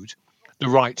exclude the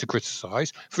right to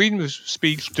criticise. Freedom of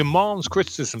speech demands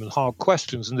criticism and hard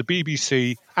questions, and the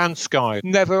BBC and Sky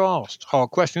never asked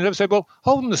hard questions. They never said, well,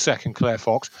 hold on a second, Claire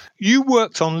Fox. You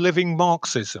worked on Living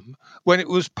Marxism when it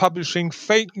was publishing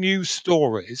fake news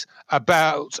stories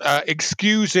about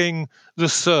excusing the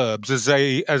Serbs as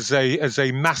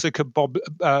they massacred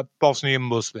Bosnian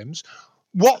Muslims.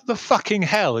 what the fucking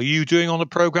hell are you doing on a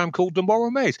program called The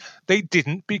Moral Maze? They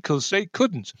didn't because they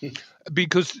couldn't.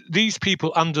 Because these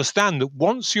people understand that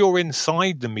once you're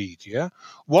inside the media,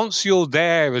 once you're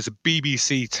there as a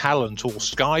BBC talent or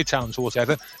Sky talent or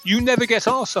whatever, you never get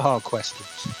asked the hard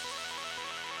questions.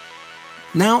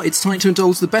 Now it's time to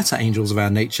indulge the better angels of our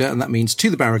nature, and that means To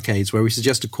the Barricades, where we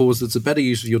suggest a cause that's a better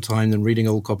use of your time than reading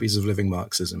old copies of Living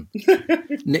Marxism.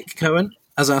 Nick Cohen,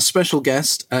 as our special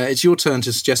guest, it's your turn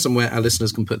to suggest somewhere our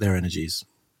listeners can put their energies.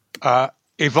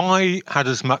 If I had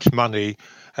as much money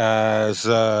as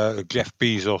Jeff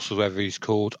Bezos, or whatever he's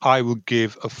called, I would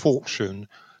give a fortune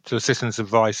to the Citizens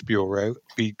Advice Bureau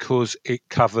because it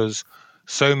covers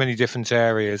so many different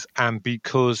areas, and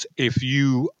because if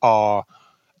you are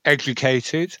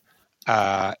educated,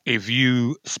 if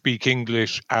you speak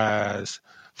English as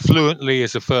fluently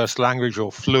as a first language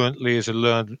or fluently as a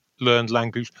learned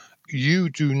language, you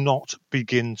do not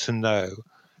begin to know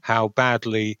how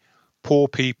badly poor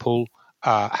people,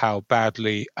 how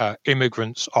badly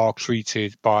immigrants are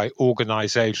treated by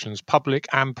organisations, public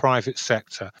and private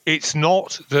sector. It's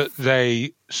not that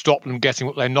they stop them getting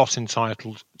what they're not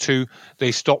entitled to,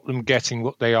 they stop them getting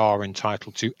what they are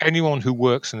entitled to. Anyone who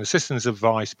works in the Citizens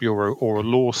Advice Bureau or a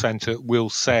law centre will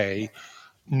say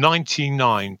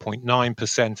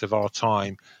 99.9% of our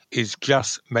time is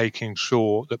just making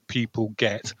sure that people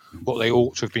get what they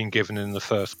ought to have been given in the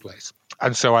first place.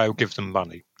 And so I'll give them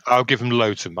money. I'll give them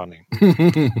loads of money.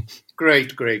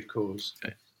 Great cause.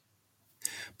 Okay.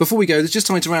 Before we go, there's just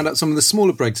time to round out some of the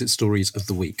smaller Brexit stories of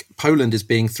the week. Poland is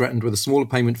being threatened with a smaller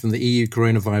payment from the EU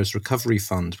Coronavirus Recovery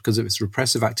Fund because of its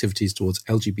repressive activities towards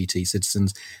LGBT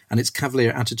citizens and its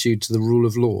cavalier attitude to the rule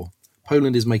of law.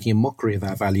 Poland is making a mockery of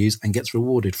our values and gets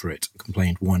rewarded for it,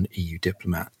 complained one EU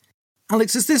diplomat.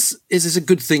 Alex, is this a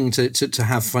good thing to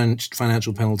have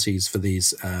financial penalties for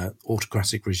these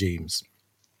autocratic regimes?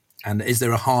 And is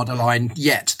there a harder line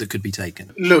yet that could be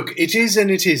taken? Look, it is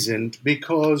and it isn't,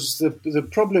 because the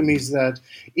problem is that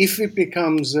if it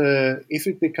becomes a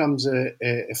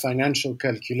financial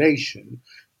calculation,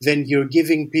 then you're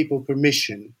giving people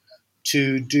permission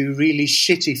to do really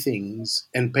shitty things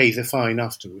and pay the fine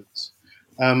afterwards.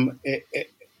 And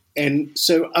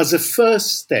so, as a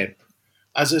first step,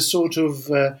 as a sort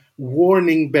of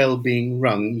warning bell being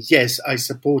rung, yes, I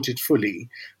support it fully,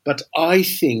 but I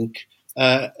think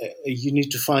you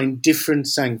need to find different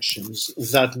sanctions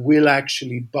that will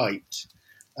actually bite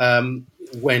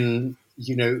when,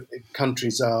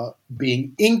 countries are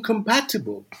being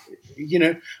incompatible.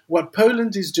 What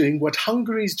Poland is doing, what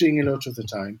Hungary is doing a lot of the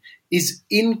time, is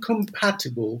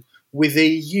incompatible with the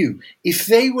EU. If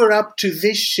they were up to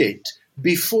this shit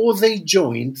before they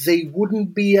joined, they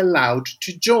wouldn't be allowed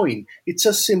to join. It's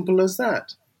as simple as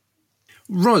that.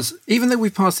 Ros, even though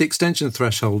we've passed the extension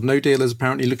threshold, no deal is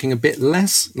apparently looking a bit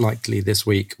less likely this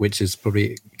week, which is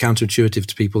probably counterintuitive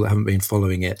to people that haven't been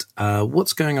following it.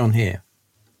 What's going on here?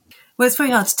 Well, it's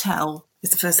very hard to tell, is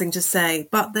the first thing to say,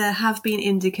 but there have been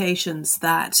indications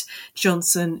that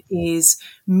Johnson is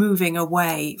moving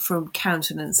away from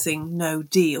countenancing no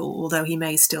deal, although he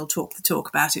may still talk the talk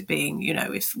about it being,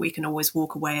 if we can always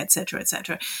walk away,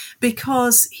 etc.,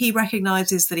 because he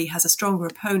recognises that he has a stronger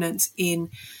opponent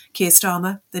in Keir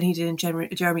Starmer than he did in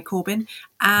Jeremy Corbyn,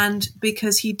 and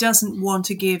because he doesn't want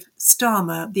to give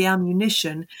Starmer the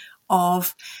ammunition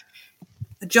of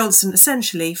Johnson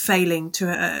essentially failing to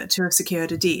have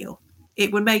secured a deal.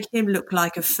 It would make him look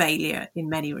like a failure in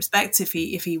many respects if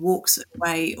he walks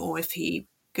away, or if he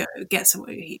gets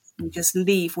away, he just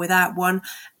leave without one,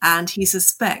 and he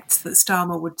suspects that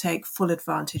Starmer would take full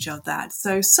advantage of that.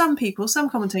 So some people, some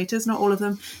commentators, not all of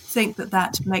them, think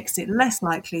that makes it less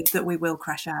likely that we will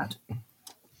crash out.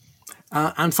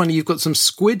 And finally, you've got some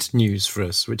squid news for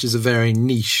us, which is a very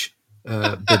niche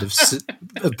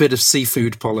bit of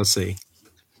seafood policy.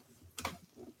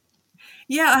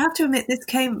 Yeah, I have to admit, this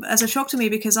came as a shock to me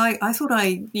because I thought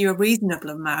I knew a reasonable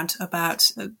amount about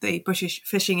the British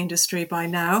fishing industry by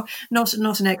now. Not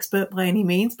an expert by any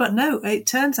means, but no, it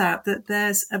turns out that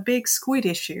there's a big squid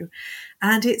issue.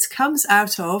 And it comes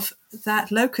out of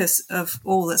that locus of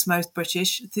all that's most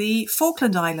British, the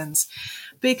Falkland Islands.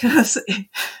 Because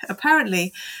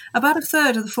apparently about a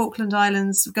third of the Falkland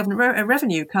Islands government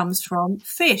revenue comes from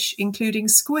fish, including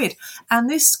squid. And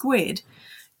this squid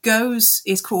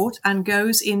is caught and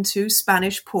goes into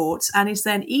Spanish ports and is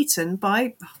then eaten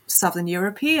by Southern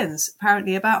Europeans.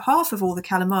 Apparently about half of all the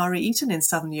calamari eaten in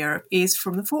Southern Europe is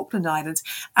from the Falkland Islands.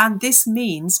 And this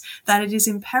means that it is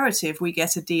imperative we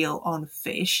get a deal on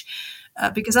fish,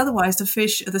 because otherwise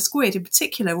the squid in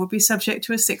particular would be subject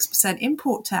to a 6%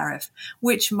 import tariff,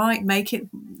 which might make it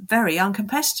very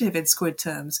uncompetitive in squid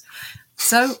terms.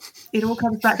 So it all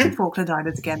comes back to Falkland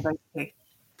Islands again, basically.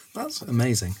 That's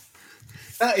amazing.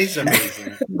 That is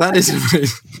amazing. That is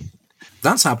amazing.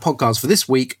 That's our podcast for this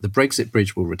week. The Brexit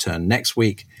Bridge will return next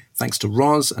week. Thanks to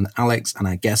Roz and Alex and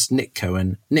our guest, Nick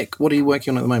Cohen. Nick, what are you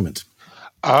working on at the moment?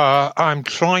 I've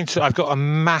got a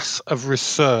mass of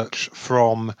research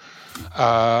from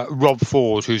Rob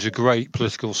Ford, who's a great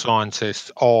political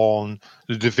scientist, on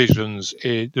the divisions,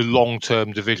 the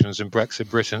long-term divisions in Brexit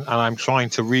Britain, and I'm trying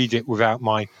to read it without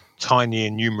my tiny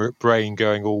innumerate brain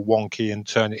going all wonky and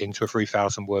turn it into a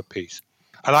 3,000-word piece.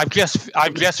 And I've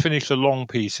just finished a long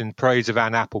piece in praise of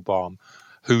Anne Applebaum,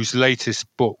 whose latest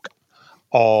book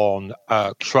on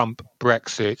Trump,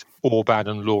 Brexit, Orban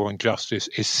and Law and Justice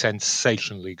is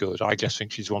sensationally good. I just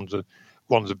think she's one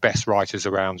of the best writers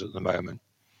around at the moment.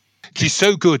 She's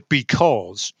so good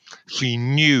because she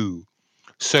knew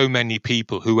so many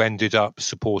people who ended up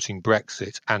supporting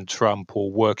Brexit and Trump,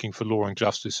 or working for Law and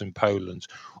Justice in Poland,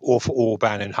 or for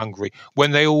Orban in Hungary,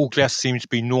 when they all just seemed to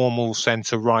be normal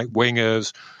centre-right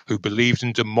wingers who believed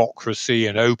in democracy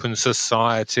and open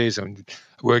societies and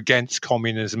were against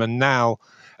communism. And now,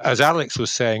 as Alex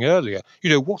was saying earlier,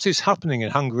 what is happening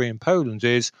in Hungary and Poland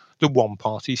is the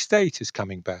one-party state is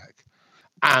coming back.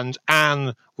 And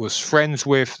Anne was friends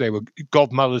with, they were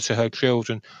godmother to her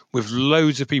children, with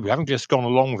loads of people who haven't just gone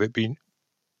along with it, been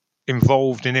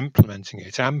involved in implementing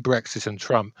it, and Brexit and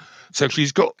Trump. So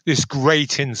she's got this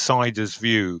great insider's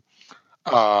view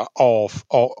of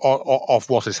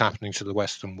what is happening to the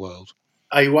Western world.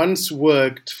 I once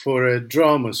worked for a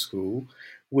drama school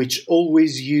which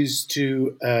always used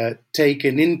to take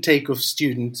an intake of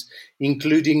students,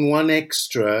 including one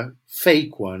extra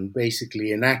fake one,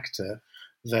 basically an actor,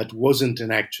 that wasn't an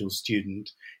actual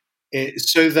student,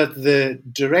 so that the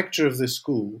director of the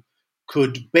school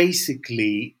could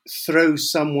basically throw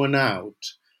someone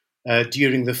out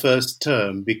during the first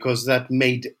term, because that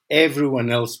made everyone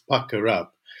else pucker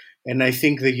up. And I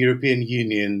think the European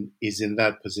Union is in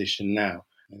that position now.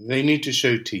 They need to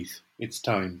show teeth. It's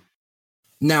time.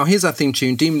 Now here's our theme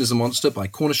tune, Demon is a Monster by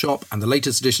Corner Shop, and the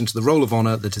latest addition to the Roll of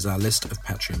Honour that is our list of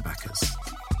Patreon backers.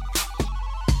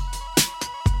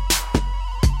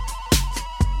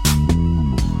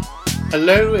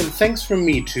 Hello, and thanks from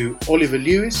me to Oliver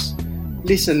Lewis,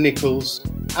 Lisa Nichols,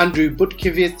 Andrew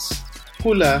Butkiewicz,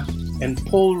 Hula, and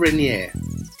Paul Renier.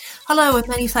 Hello, and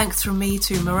many thanks from me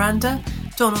to Miranda,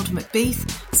 Donald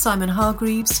McBeath, Simon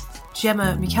Hargreaves,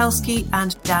 Gemma Michalski,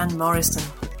 and Dan Morrison.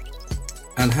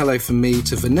 And hello from me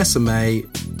to Vanessa May,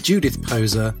 Judith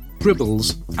Poser,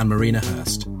 Gribbles, and Marina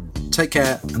Hurst. Take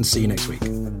care and see you next week.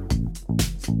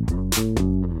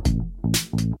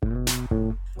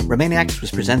 Romaniacs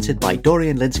was presented by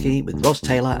Dorian Linsky with Roz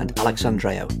Taylor and Alex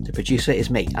Andreou. The producer is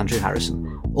me, Andrew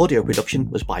Harrison. Audio production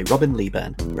was by Robin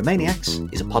Leeburn.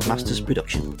 Romaniacs is a Podmasters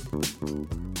production.